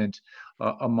arrangement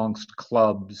amongst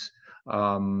clubs.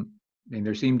 I mean,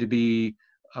 there seemed to be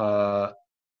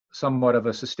somewhat of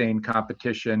a sustained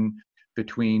competition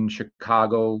between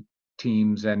Chicago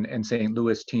teams and St.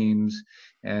 Louis teams,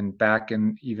 and back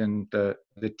in even the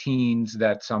teens,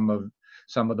 that some of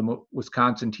the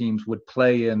Wisconsin teams would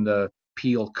play in the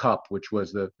Peel Cup, which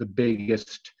was the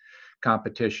biggest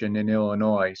competition in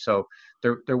Illinois. So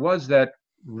there was that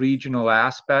regional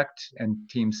aspect, and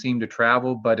teams seemed to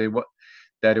travel, but it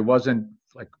wasn't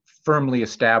like firmly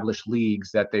established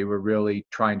leagues that they were really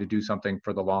trying to do something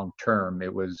for the long term.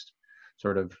 It was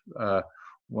sort of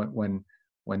when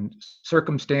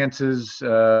circumstances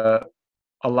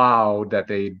allowed, that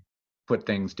they put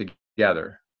things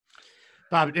together.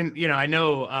 Bob, and I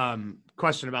know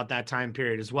question about that time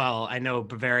period as well. I know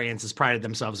Bavarians has prided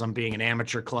themselves on being an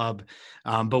amateur club,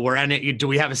 but do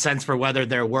we have a sense for whether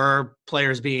there were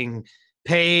players being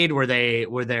paid? Were there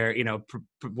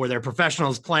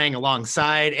professionals playing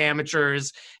alongside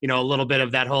amateurs? A little bit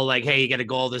of that whole, like, hey, you get a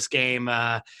goal this game,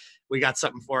 we got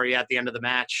something for you at the end of the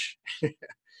match.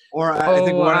 Or I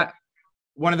think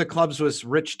one of the clubs was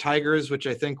Rich Tigers, which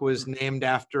I think was named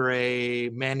after a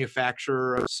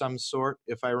manufacturer of some sort,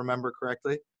 if I remember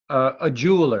correctly. A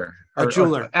jeweler. A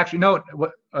jeweler. Actually, no.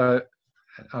 What?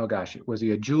 Oh gosh, was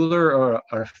he a jeweler or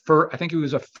a fur? I think he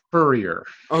was a furrier.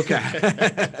 Okay.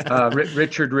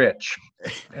 Richard Rich,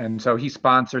 and so he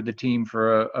sponsored the team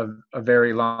for a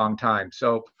very long time.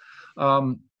 So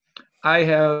I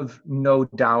have no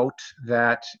doubt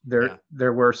that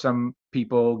there were some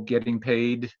people getting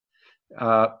paid,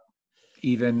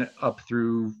 even up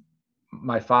through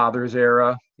my father's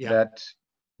era. That,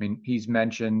 I mean, he's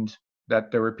mentioned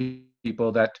that there were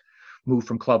people that moved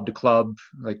from club to club.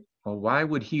 Like, well, why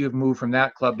would he have moved from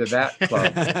that club to that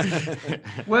club?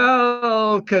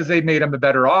 Well, because they made him a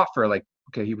better offer. Like,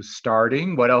 okay, he was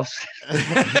starting. What else?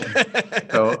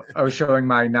 So I was showing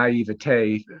my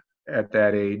naivete at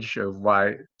that age of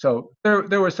why. So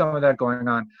there was some of that going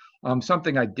on.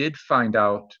 Something I did find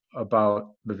out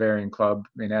about Bavarian Club,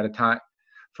 I mean, at a time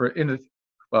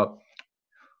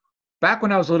back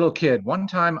when I was a little kid, one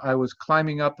time I was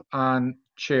climbing up on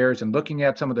chairs and looking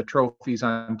at some of the trophies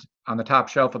on the top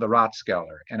shelf of the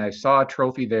Rathskeller, and I saw a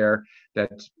trophy there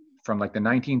that's from like the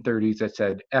 1930s that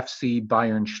said FC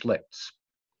Bayern Schlitz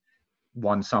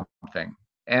won something.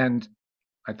 And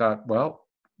I thought, well,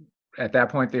 at that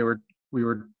point we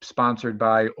were sponsored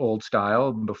by Old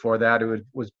Style. Before that, it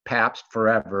was Pabst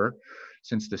forever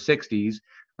since the 60s.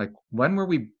 Like, when were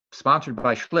we sponsored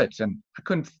by Schlitz? And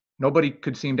nobody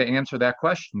could seem to answer that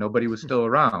question. Nobody was still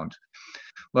around.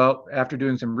 Well, after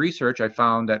doing some research, I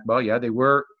found that, well, yeah, they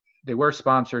were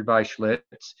sponsored by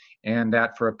Schlitz, and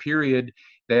that for a period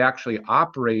they actually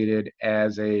operated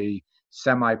as a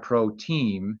semi-pro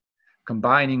team,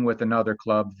 combining with another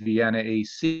club, Vienna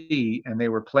AC, and they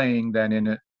were playing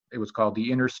then it was called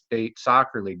the Interstate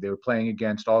Soccer League. They were playing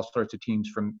against all sorts of teams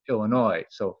from Illinois.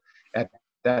 So at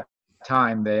that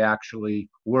time, they actually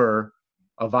were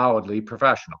avowedly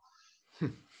professional.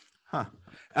 Huh.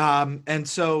 And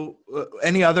so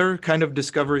any other kind of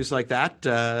discoveries like that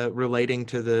relating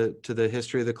to the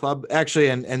history of the club? Actually,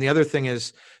 and the other thing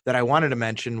is that I wanted to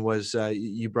mention was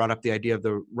you brought up the idea of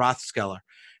the Rathskeller.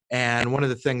 And one of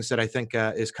the things that I think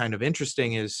is kind of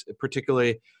interesting is,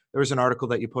 particularly, there was an article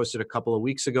that you posted a couple of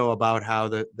weeks ago about how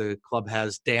the club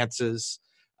has dances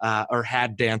or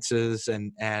had dances,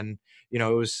 and you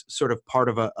know, it was sort of part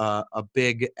of a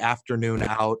big afternoon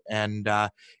out. And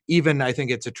even I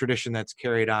think it's a tradition that's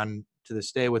carried on to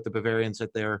this day with the Bavarians,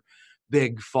 that their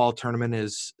big fall tournament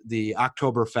is the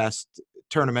Oktoberfest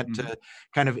tournament, to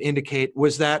kind of indicate,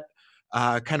 was that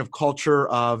kind of culture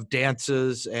of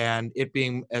dances and it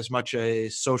being as much a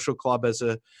social club as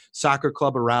a soccer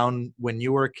club around when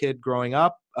you were a kid growing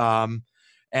up?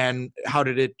 And how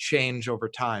did it change over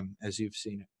time as you've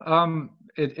seen it?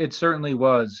 It certainly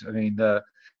was. I mean, the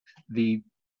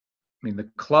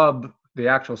club, the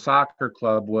actual soccer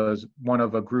club, was one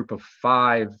of a group of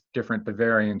 5 different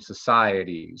Bavarian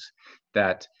societies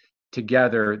that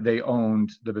together they owned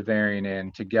the Bavarian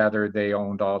Inn, together they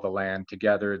owned all the land,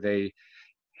 together they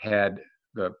had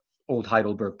the old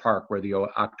Heidelberg Park where the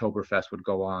Oktoberfest would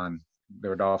go on.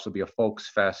 There would also be a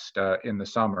Volksfest in the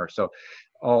summer. So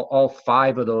all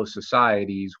 5 of those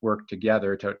societies worked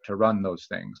together to run those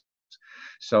things.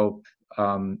 So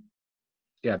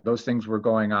those things were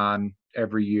going on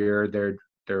every year. There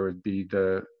would be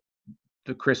the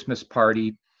Christmas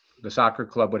party. The soccer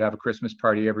club would have a Christmas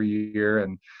party every year,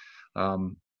 and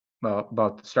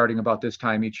starting about this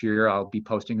time each year, I'll be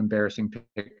posting embarrassing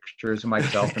pictures of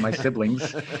myself and my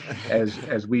siblings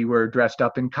as we were dressed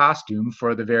up in costume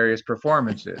for the various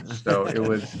performances. So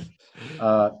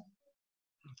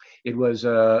it was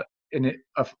a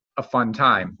fun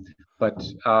time. But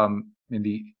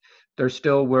there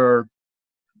still were,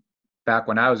 back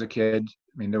when I was a kid,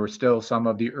 I mean, there were still some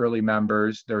of the early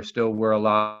members. There still were a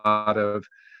lot of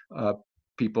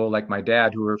people like my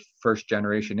dad who were first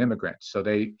generation immigrants. So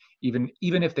they, even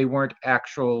if they weren't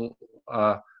actual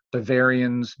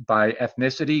Bavarians by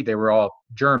ethnicity, they were all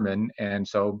German, and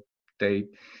so they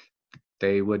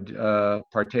would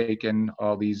partake in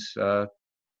all these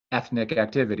ethnic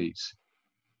activities.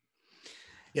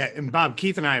 Yeah, and Bob,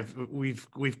 Keith and I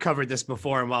we've covered this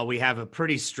before, and while we have a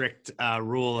pretty strict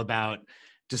rule about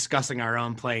discussing our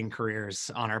own playing careers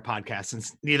on our podcast,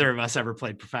 since neither of us ever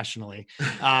played professionally,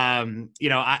 I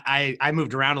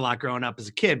moved around a lot growing up as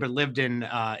a kid, but lived in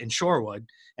Shorewood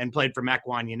and played for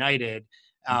Mequon United.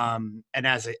 And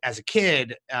as a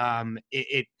kid,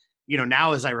 it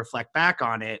now as I reflect back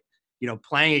on it,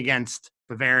 playing against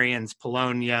Bavarians,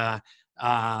 Polonia,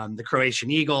 the Croatian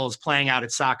Eagles, playing out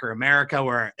at Soccer America,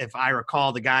 where, if I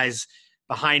recall, the guys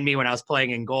behind me when I was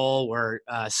playing in goal were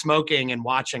smoking and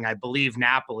watching, I believe,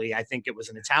 Napoli. I think it was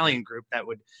an Italian group that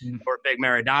were big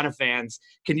Maradona fans.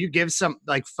 Can you give some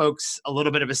folks a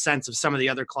little bit of a sense of some of the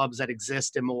other clubs that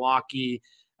exist in Milwaukee?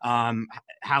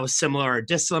 How similar or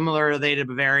dissimilar are they to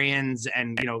Bavarians?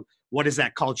 And, what has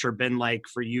that culture been like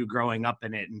for you growing up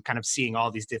in it and kind of seeing all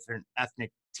these different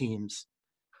ethnic teams?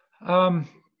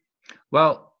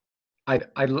 Well, I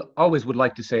always would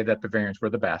like to say that Bavarians were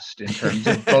the best in terms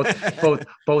of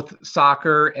both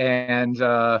soccer and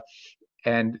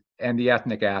the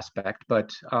ethnic aspect.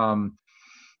 But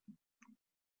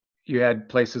you had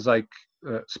places like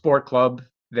Sport Club.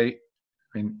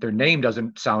 Their name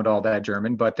doesn't sound all that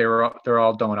German, but they're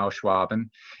all Donauschwaben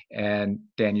and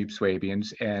Danube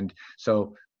Swabians, and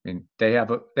so they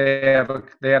had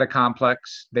a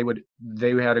complex. They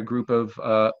had a group of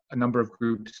a number of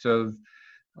groups of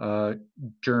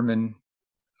German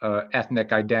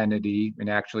ethnic identity, and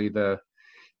actually the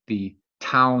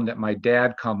town that my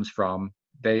dad comes from,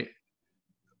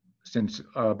 since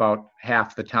about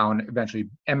half the town eventually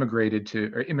immigrated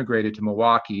to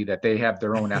Milwaukee, that they have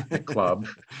their own ethnic club,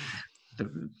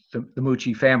 the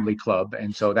Mucci Family Club,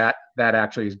 and so that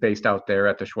actually is based out there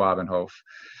at the Schwabenhof.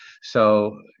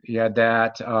 So you had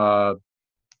that.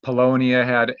 Polonia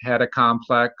had a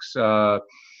complex.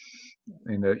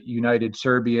 In the United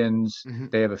Serbians,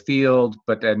 they have a field,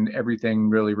 but then everything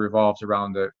really revolves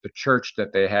around the church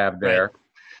that they have there. Right.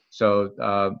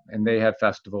 So, and they have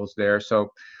festivals there.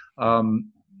 So, the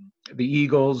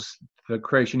Eagles, the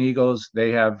Croatian Eagles,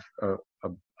 they have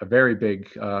a very big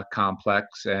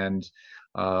complex, and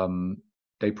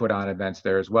they put on events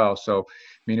there as well. So,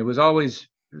 it was always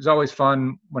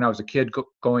fun when I was a kid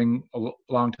going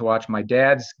along to watch my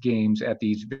dad's games at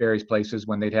these various places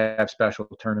when they'd have special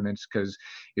tournaments, because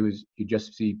you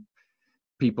just see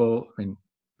people.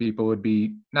 People would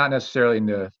be not necessarily in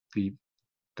the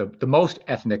most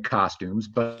ethnic costumes,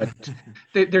 but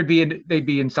they'd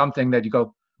be in something that you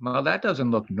go, well, that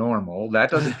doesn't look normal.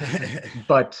 That doesn't.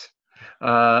 But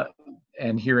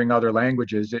and hearing other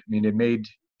languages, it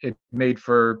made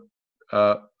for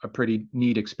a pretty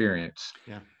neat experience.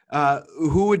 Yeah.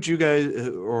 Who would you guys,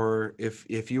 or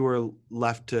if you were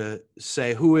left to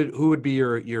say, who would be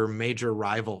your major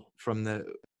rival from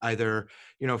either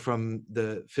from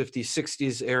the 50s,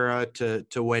 60s era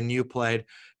to when you played?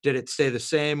 Did it stay the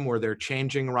same? Were there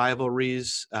changing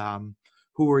rivalries?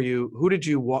 Who did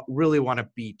you really want to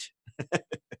beat?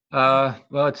 Well,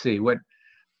 let's see.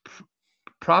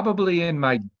 Probably in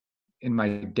my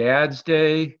dad's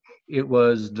day, it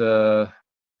was the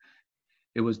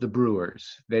Brewers.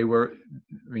 They were,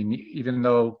 even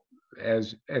though,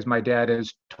 as my dad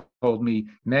has told me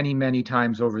many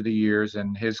times over the years,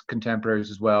 and his contemporaries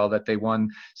as well, that they won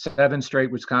 7 straight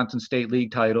Wisconsin State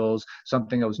League titles,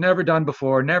 something that was never done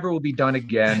before, never will be done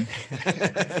again.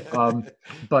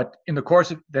 But in the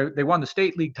course of, they won the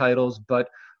State League titles, but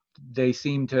they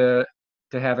seem to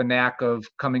have a knack of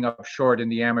coming up short in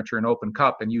the Amateur and Open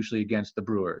Cup, and usually against the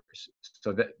Brewers.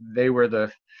 So that they were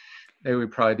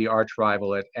probably the arch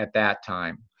rival at that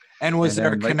time. And was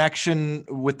there a connection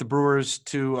with the Brewers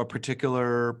to a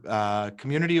particular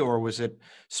community, or was it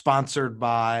sponsored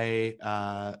by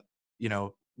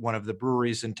one of the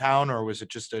breweries in town, or was it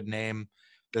just a name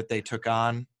that they took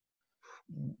on?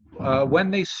 When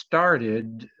they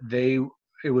started,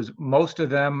 most of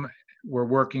them were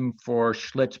working for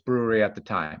Schlitz Brewery at the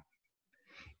time,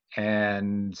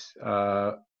 and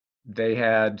they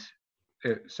had.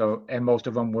 And most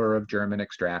of them were of German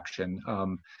extraction.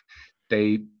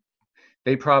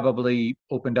 They probably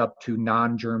opened up to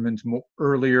non-Germans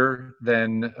earlier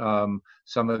than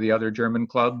some of the other German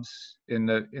clubs in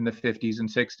the 50s and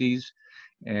 60s,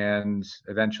 and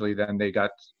eventually then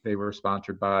they were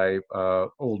sponsored by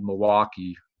Old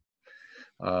Milwaukee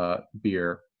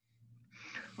beer.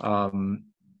 When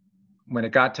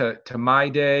it got to my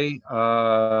day,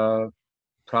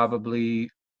 probably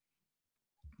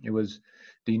it was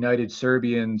the United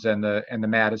Serbians and the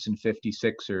Madison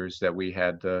 56ers that we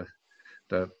had the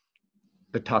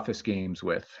toughest games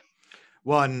with.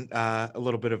 Well, and a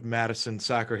little bit of Madison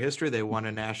soccer history. They won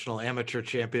a national amateur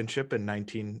championship in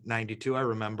 1992. I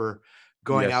remember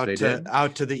going out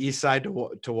to the east side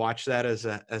to watch that as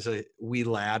a wee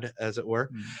lad, as it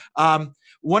were.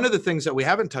 One of the things that we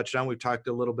haven't touched on, we've talked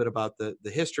a little bit about the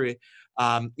history.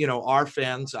 Our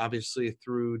fans, obviously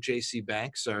through J.C.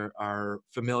 Banks, are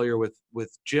familiar with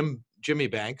Jimmy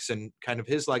Banks and kind of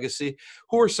his legacy.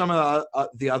 Who are some of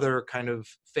the other kind of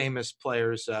famous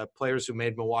players who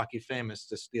made Milwaukee famous,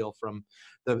 to steal from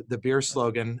the beer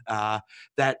slogan,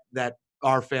 that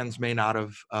our fans may not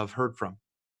have heard from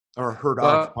or heard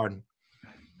of? Pardon.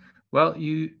 Well,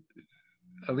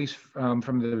 at least from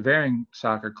the Bavarian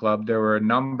Soccer Club, there were a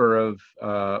number of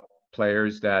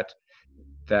players that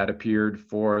appeared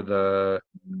for the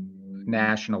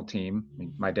national team. I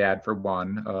mean, my dad, for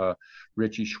one.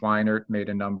 Richie Schweinert made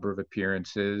a number of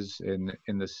appearances in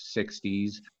the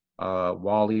 60s.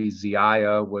 Wally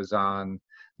Ziaya was on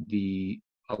the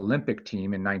Olympic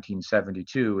team in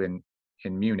 1972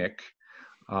 in Munich.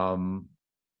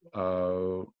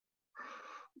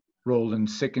 Roland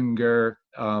Sickinger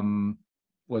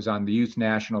was on the youth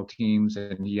national teams,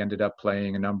 and he ended up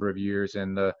playing a number of years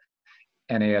in the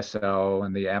NASL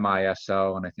and the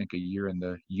MISL, and I think a year in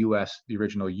the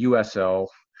original USL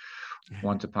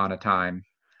once upon a time.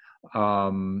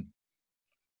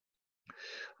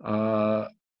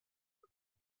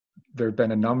 There have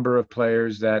been a number of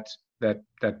players that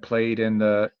played in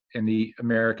the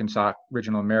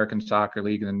original American Soccer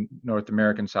League and North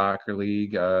American Soccer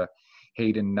League.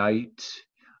 Hayden Knight,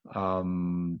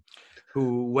 who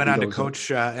went on to coach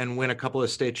and win a couple of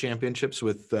state championships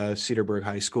with Cedarburg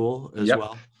High School as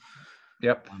well.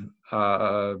 Yep.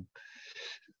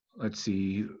 Let's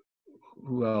see,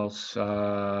 who else?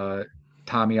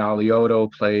 Tommy Aliotto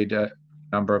played a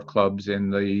number of clubs in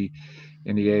the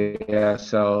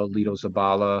ASL. Lido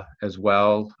Zabala as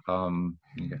well.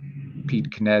 Pete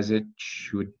Knezic,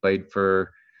 who had played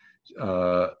for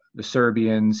the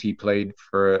Serbians. He played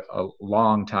for a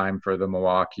long time for the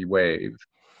Milwaukee Wave.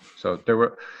 So there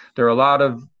were a lot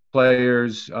of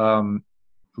players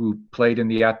who played in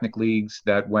the ethnic leagues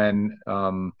that when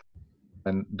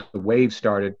the Wave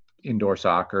started indoor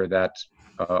soccer, that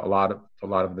a lot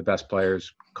of the best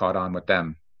players caught on with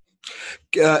them.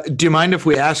 Do you mind if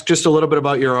we ask just a little bit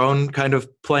about your own kind of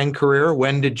playing career?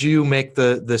 When did you make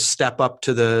the step up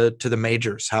to the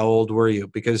majors? How old were you?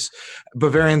 Because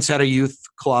Bavarians had a youth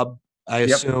club, I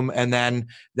assume, and then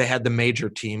they had the major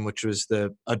team, which was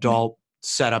the adult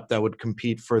setup that would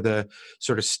compete for the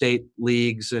sort of state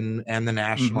leagues and the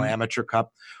national amateur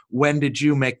cup. When did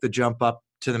you make the jump up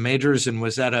to the majors, and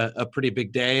was that a pretty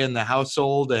big day in the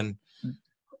household? And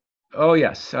oh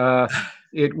yes,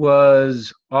 it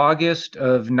was August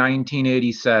of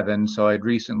 1987, so I'd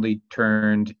recently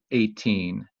turned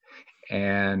 18,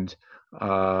 and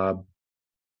I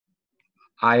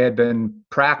had been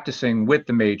practicing with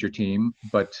the major team,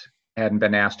 but hadn't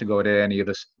been asked to go to any of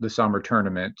the summer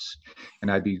tournaments, and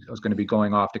I was going to be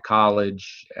going off to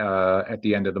college at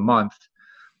the end of the month.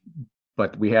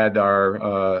 But we had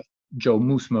our Joe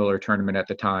Moosmiller tournament at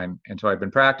the time, and so I'd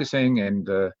been practicing, and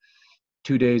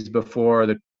 2 days before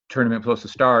the tournament was supposed to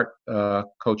start,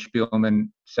 Coach Spielman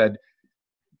said,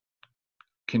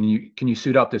 can you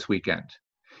suit up this weekend?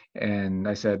 And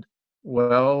I said,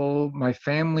 well, my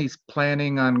family's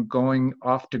planning on going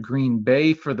off to Green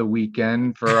Bay for the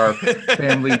weekend for our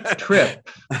family trip.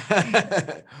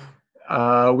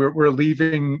 We're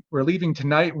leaving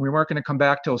tonight, and we weren't going to come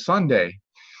back till Sunday.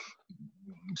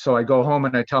 So I go home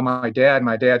and I tell my dad.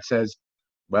 My dad says,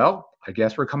 well, I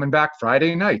guess we're coming back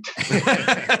Friday night.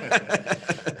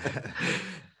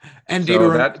 And do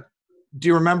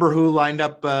you remember who lined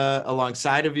up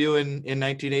alongside of you in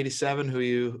 1987? Who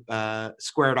you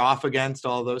squared off against?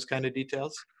 All those kind of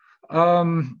details.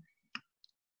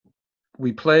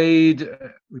 We played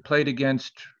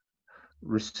against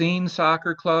Racine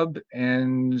Soccer Club,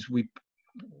 and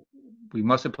we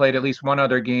must have played at least one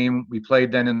other game. We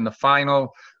played then in the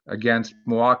final against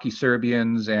Milwaukee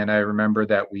Serbians, and I remember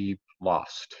that we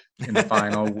lost in the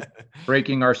final,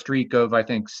 breaking our streak of, I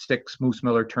think, 6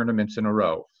 Moosmiller tournaments in a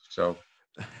row. So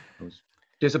I was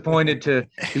disappointed to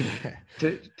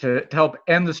help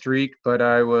end the streak, but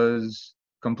I was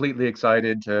completely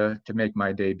excited to make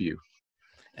my debut.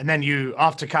 And then you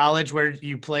off to college, where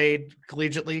you played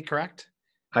collegiately, correct?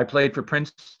 I played for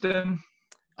Princeton.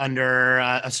 Under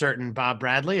a certain Bob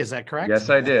Bradley, is that correct?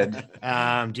 Yes, I did.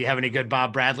 Do you have any good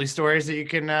Bob Bradley stories that you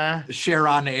can share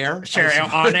on air?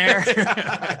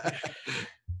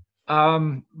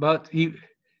 But he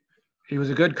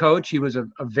was a good coach. He was a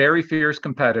very fierce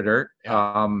competitor. Yeah.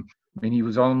 I mean, he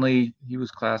was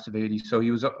class of 80, so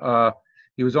he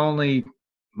was only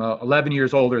 11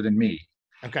 years older than me.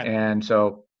 Okay. And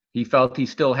so he felt he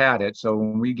still had it. So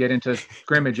when we get into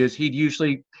scrimmages, he'd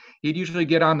usually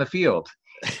get on the field,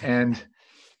 and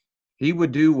he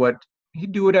would do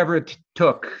whatever it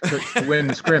took to win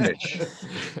the scrimmage,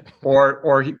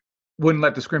 or he wouldn't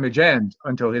let the scrimmage end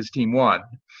until his team won.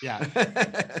 Yeah.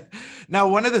 Now,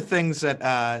 one of the things that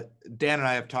Dan and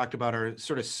I have talked about are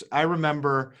sort of, I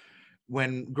remember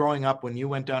when growing up, when you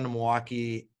went down to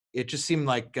Milwaukee, it just seemed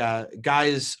like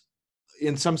guys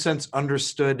in some sense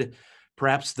understood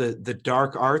perhaps the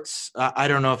dark arts. I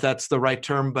don't know if that's the right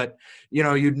term, but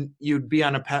you'd be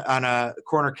on a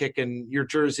corner kick in your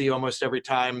jersey almost every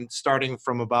time, starting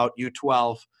from about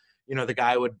U12. The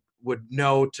guy would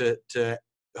know to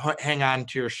hang on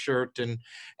to your shirt and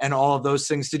all of those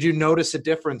things. Did you notice a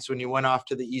difference when you went off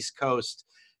to the East Coast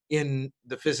in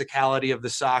the physicality of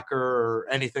the soccer or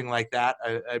anything like that?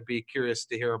 I'd be curious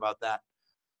to hear about that.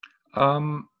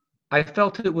 I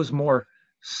felt it was more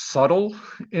subtle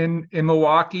in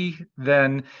Milwaukee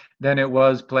than it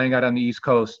was playing out on the East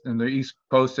Coast. In the East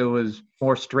Coast, it was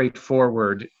more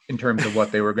straightforward in terms of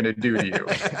what they were going to do to you.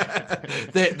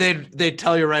 They'd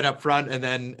tell you right up front and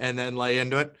then lay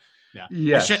into it. Yeah.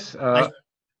 Yes.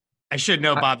 I should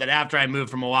know, Bob, that after I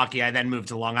moved from Milwaukee, I then moved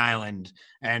to Long Island,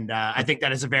 and I think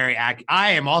that is a very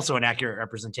I am also an accurate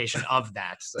representation of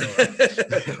that. So.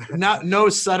 No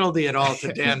subtlety at all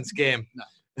to Dan's game. No.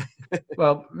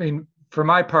 Well, I mean, for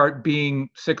my part, being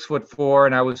 6'4",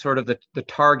 and I was sort of the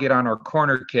target on our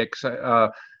corner kicks, I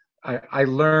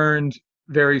learned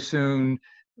very soon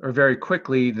or very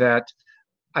quickly that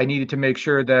I needed to make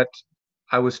sure that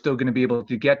I was still going to be able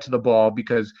to get to the ball,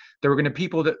 because there were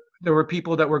people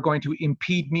that were going to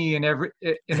impede me in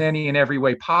any and every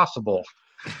way possible.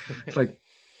 It's like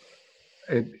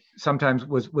it sometimes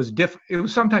was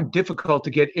sometimes difficult to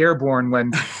get airborne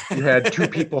when you had two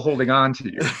people holding on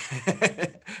to you,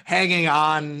 hanging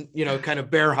on, kind of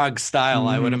bear hug style.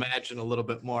 I would imagine a little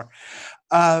bit more.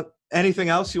 Anything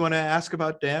else you want to ask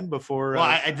about, Dan, before?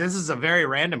 Well, this is a very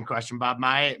random question, Bob.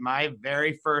 My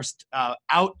very first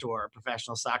outdoor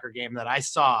professional soccer game that I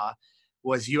saw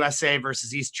was USA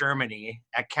versus East Germany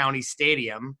at County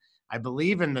Stadium, I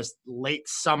believe in the late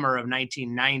summer of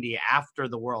 1990 after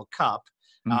the World Cup.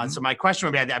 So my question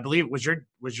would be, I believe, was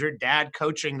your dad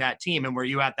coaching that team, and were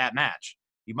you at that match?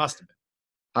 You must have been.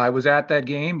 I was at that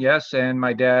game, yes, and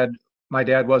my dad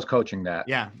was coaching that.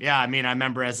 Yeah. I mean, I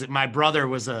remember my brother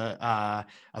was a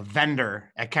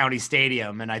vendor at County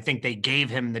Stadium, and I think they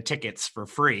gave him the tickets for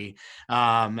free.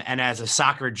 And as a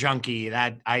soccer junkie,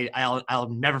 that I'll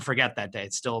never forget that day.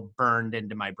 It's still burned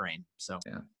into my brain. So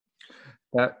yeah,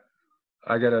 that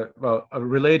I got a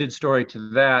related story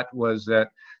to that was that.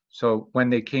 So when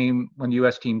the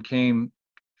U.S. team came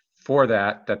for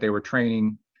that they were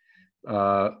training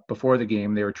before the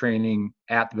game, they were training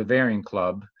at the Bavarian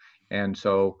club. And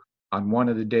so on one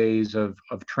of the days of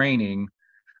training,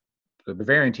 the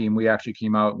Bavarian team, we actually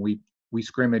came out and we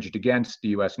scrimmaged against the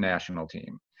U.S. national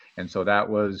team. And so that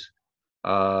was,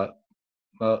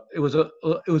 it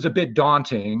was a bit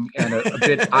daunting and a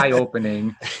bit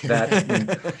eye-opening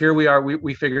that here we are,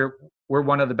 we figure we're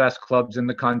one of the best clubs in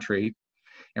the country.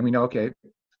 And we know, okay,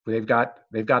 they've got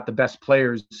the best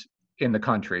players in the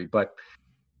country, but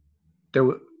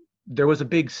there was a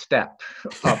big step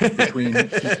up between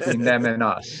them and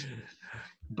us.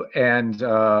 And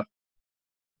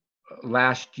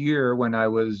last year, when I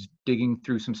was digging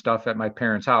through some stuff at my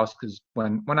parents' house, because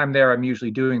when I'm there, I'm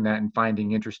usually doing that and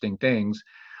finding interesting things.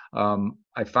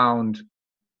 I found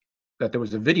that there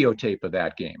was a videotape of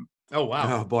that game. Oh,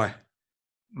 wow. Oh, boy.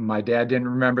 My dad didn't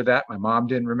remember that. My mom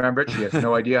didn't remember it. She has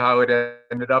no idea how it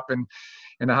ended up in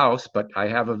the house, but I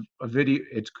have a video.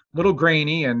 It's a little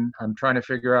grainy, and I'm trying to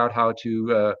figure out how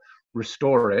to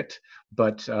restore it.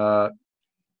 But got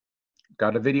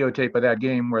a videotape of that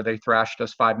game where they thrashed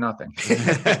us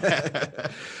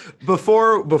 5-0.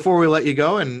 Before we let you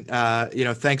go, and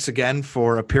thanks again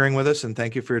for appearing with us, and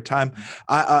thank you for your time.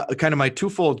 Kind of my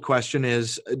twofold question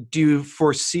is: do you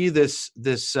foresee this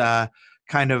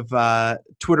kind of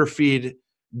Twitter feed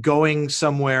going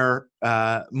somewhere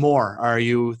more? Are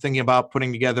you thinking about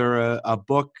putting together a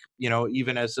book,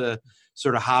 even as a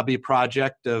sort of hobby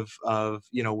project of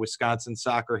Wisconsin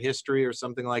soccer history or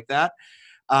something like that?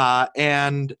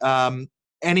 And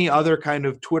any other kind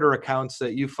of Twitter accounts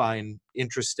that you find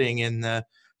interesting in the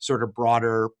sort of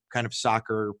broader kind of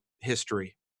soccer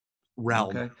history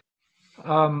realm? Okay.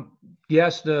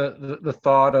 Yes, the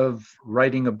thought of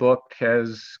writing a book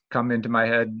has come into my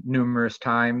head numerous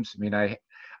times. I mean, I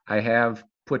have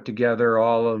put together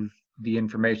all of the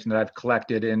information that I've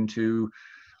collected into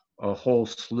a whole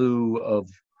slew of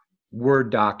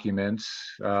Word documents,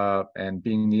 and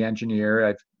being the engineer,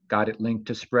 I've got it linked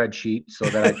to spreadsheets so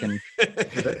that I can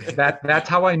that's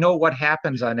how I know what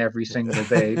happens on every single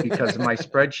day, because my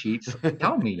spreadsheets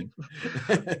tell me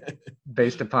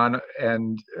based upon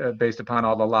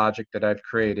all the logic that I've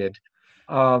created.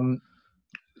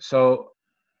 So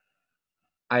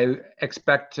I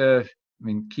expect to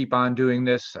keep on doing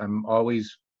this. I'm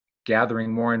always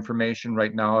gathering more information.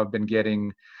 Right now I've been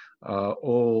getting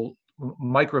old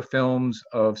microfilms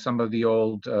of some of the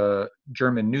old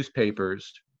German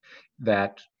newspapers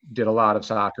that did a lot of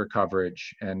soccer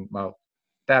coverage. And well,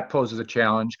 that poses a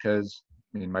challenge because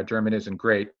I mean, my German isn't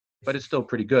great, but it's still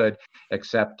pretty good,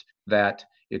 except that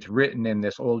it's written in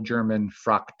this old German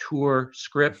Fraktur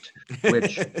script,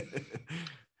 which,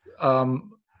 well,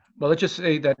 let's just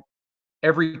say that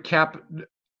every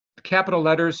capital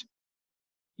letters,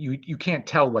 you can't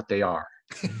tell what they are.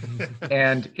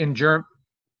 And in German,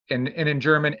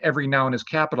 every noun is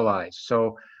capitalized.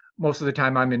 So most of the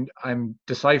time I'm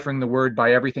deciphering the word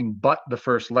by everything but the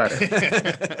first letter.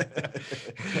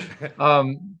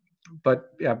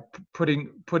 But yeah,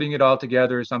 putting it all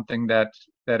together is something that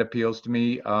appeals to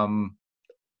me. I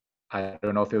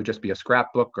don't know if it would just be a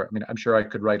scrapbook, or I mean, I'm sure I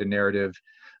could write a narrative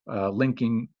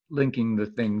linking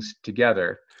the things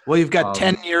together. Well, you've got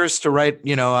 10 years to write,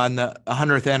 on the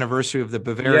 100th anniversary of the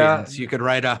Bavarians. You could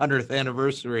write a 100th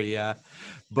anniversary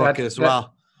book as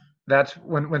well. That's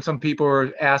when some people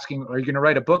are asking, are you going to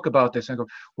write a book about this? And I go,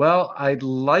 well, I'd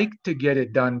like to get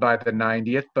it done by the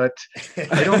 90th, but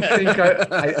I don't think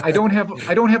I don't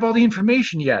have all the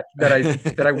information yet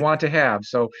that I want to have.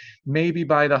 So maybe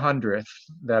by the 100th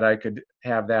that I could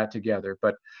have that together.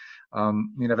 But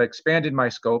I've expanded my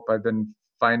scope. I've been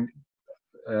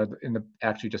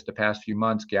actually just the past few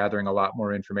months gathering a lot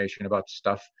more information about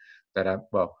stuff that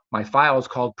my file is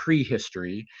called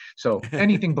prehistory. So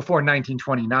anything before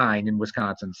 1929 in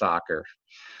Wisconsin soccer.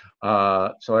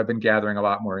 So I've been gathering a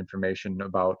lot more information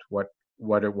about what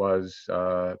it was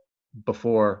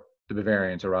before the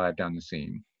Bavarians arrived on the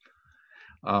scene.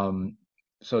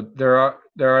 So there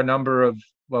are a number of,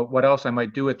 what else I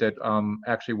might do with it.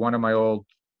 Actually, one of my old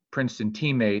Princeton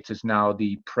teammates is now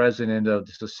the president of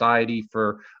the Society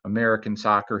for American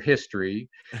Soccer History.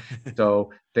 So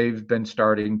they've been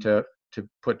starting to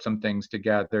put some things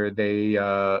together. They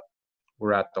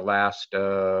were at the last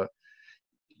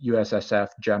USSF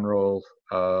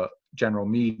general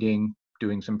meeting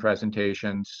doing some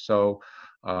presentations. So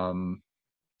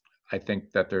I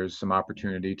think that there's some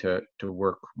opportunity to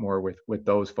work more with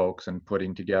those folks and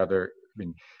putting together. I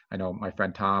mean, I know my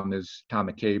friend Tom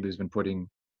McCabe has been putting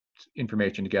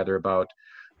information together about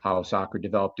how soccer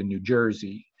developed in New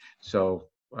Jersey. So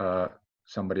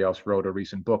somebody else wrote a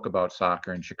recent book about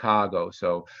soccer in Chicago.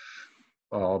 So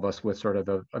all of us with sort of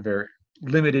a very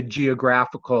limited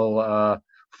geographical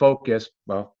focus,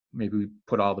 well, maybe we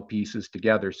put all the pieces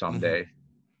together someday.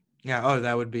 Yeah. Oh,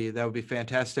 that would be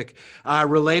fantastic.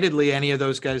 Relatedly, any of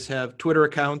those guys have Twitter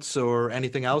accounts or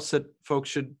anything else that folks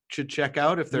should check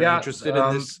out if they're interested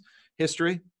in this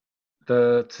history?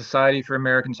 The Society for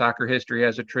American Soccer History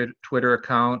has a Twitter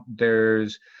account.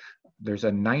 There's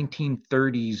a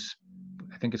 1930s,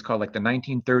 I think it's called like the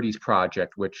 1930s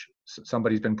Project, which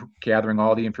somebody's been gathering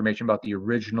all the information about the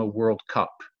original World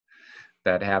Cup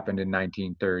that happened in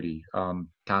 1930. Tom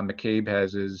McCabe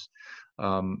has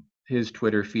his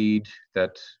Twitter feed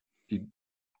that he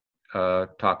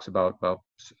talks about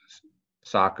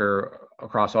soccer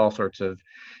across all sorts of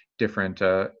different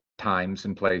times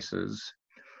and places.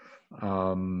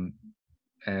 And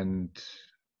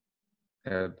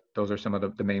those are some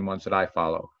of the main ones that I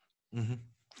follow. Mm-hmm.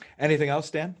 Anything else,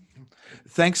 Dan?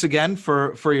 Thanks again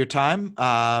for your time.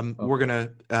 We're going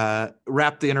to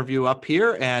wrap the interview up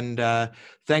here, and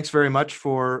thanks very much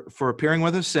for appearing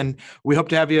with us. And we hope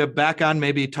to have you back on,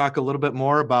 maybe talk a little bit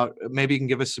more about, maybe you can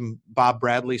give us some Bob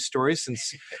Bradley stories,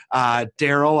 since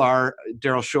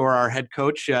Daryl Shore, our head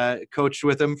coach, coached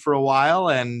with him for a while.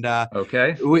 And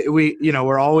okay,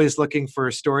 we're always looking for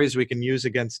stories we can use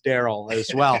against Daryl as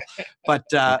well. But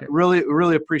okay.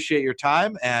 really appreciate your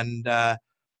time, and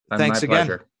thanks again.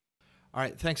 Pleasure. All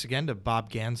right. Thanks again to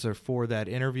Bob Gansler for that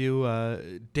interview.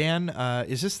 Dan,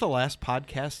 is this the last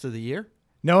podcast of the year?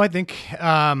 No, I think,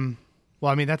 well,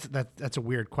 I mean, that's a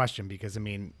weird question, because I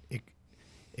mean,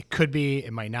 it could be,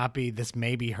 it might not be, this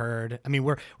may be heard. I mean,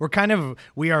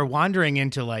 we are wandering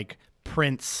into like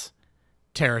Prince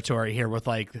territory here with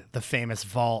like the famous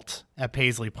vault at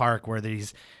Paisley Park, where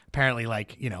these apparently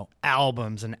like,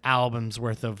 albums and albums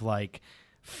worth of like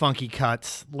funky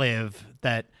cuts live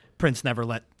that Prince never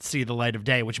let see the light of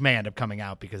day, which may end up coming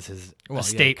out because his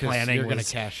estate planning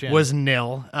was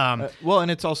nil. And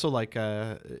it's also like,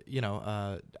 I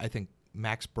think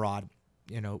Max Brod,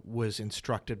 was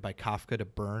instructed by Kafka to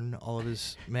burn all of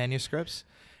his manuscripts,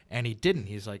 and he didn't.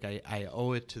 He's like, I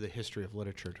owe it to the history of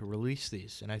literature to release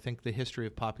these, and I think the history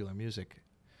of popular music.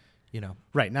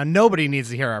 Right. Now, nobody needs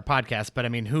to hear our podcast, but I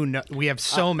mean, we have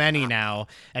so many now,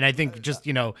 and I think just,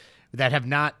 that have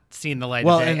not seen the light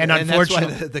of day. And unfortunately,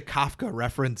 that's why the Kafka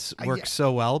reference works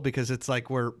so well, because it's like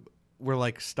we're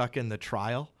like stuck in the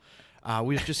trial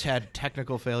We've just had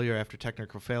technical failure after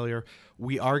technical failure.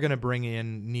 We are going to bring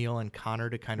in Neil and Connor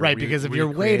to kind of Right, because if you're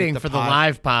recreate waiting for the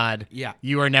live pod, Yeah.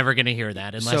 you are never going to hear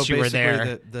that unless so you were basically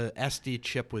there. the SD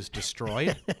chip was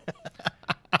destroyed.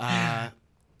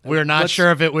 We're not let's-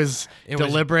 sure if it was it was-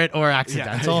 deliberate or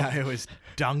accidental. Yeah, it was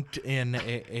dunked in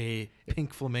a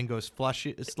Pink Flamingos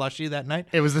slushy that night.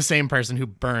 It was the same person who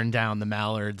burned down the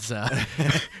Mallards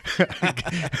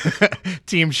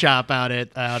team shop out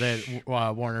at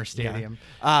Warner Stadium.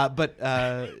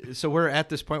 So we're at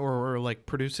this point where we're like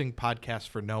producing podcasts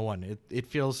for no one. It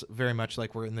feels very much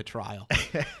like we're in the trial.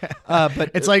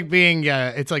 But It's like being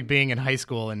in high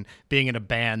school and being in a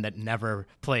band that never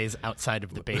plays outside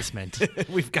of the basement.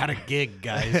 we've got a gig,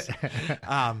 guys.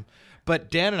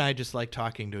 But Dan and I just like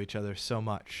talking to each other so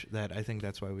much that I think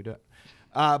that's why we do it.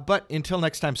 But until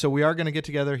next time, so we are going to get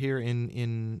together here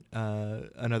in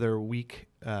another week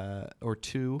or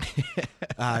two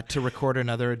to record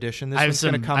another edition. This one's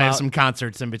going to come I have out some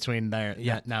concerts in between there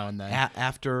now and then.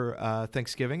 after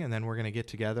Thanksgiving, and then we're going to get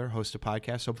together, host a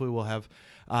podcast. Hopefully we'll have...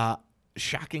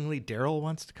 shockingly, Daryl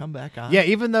wants to come back on. Yeah,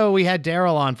 even though we had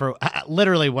Daryl on for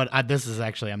literally this is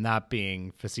actually, I'm not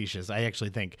being facetious. I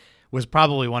actually think was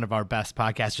probably one of our best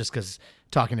podcasts just because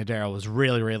talking to Daryl was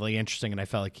really, really interesting. And I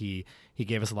felt like he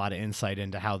gave us a lot of insight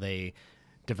into how they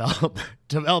develop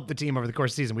the team over the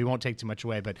course of the season. We won't take too much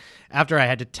away, but after I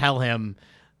had to tell him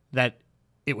that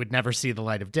it would never see the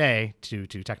light of day due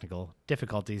to technical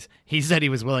difficulties, he said he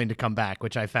was willing to come back,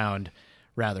 which I found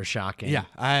rather shocking. Yeah,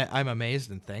 I'm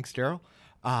amazed, and thanks, Daryl.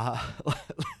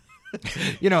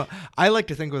 I like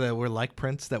to think that we're like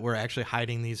Prince, that we're actually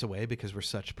hiding these away because we're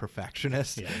such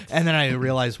perfectionists. Yeah, and then I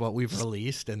realize what we've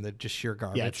released and the just sheer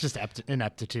garbage. Yeah, it's just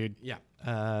ineptitude. Yeah.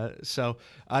 So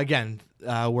again,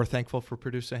 we're thankful for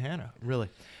producer Hannah, really.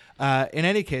 In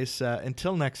any case,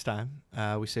 until next time,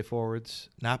 we say forwards,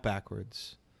 not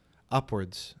backwards,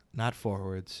 upwards, not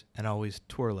forwards, and always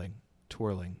twirling,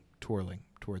 twirling, twirling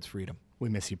towards freedom. We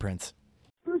miss you, Prince.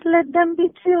 Don't let them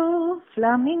beat you,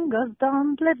 flamingos,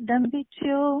 don't let them beat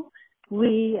you.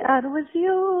 We are with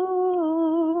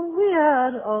you, we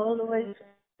are always with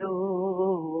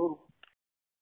you.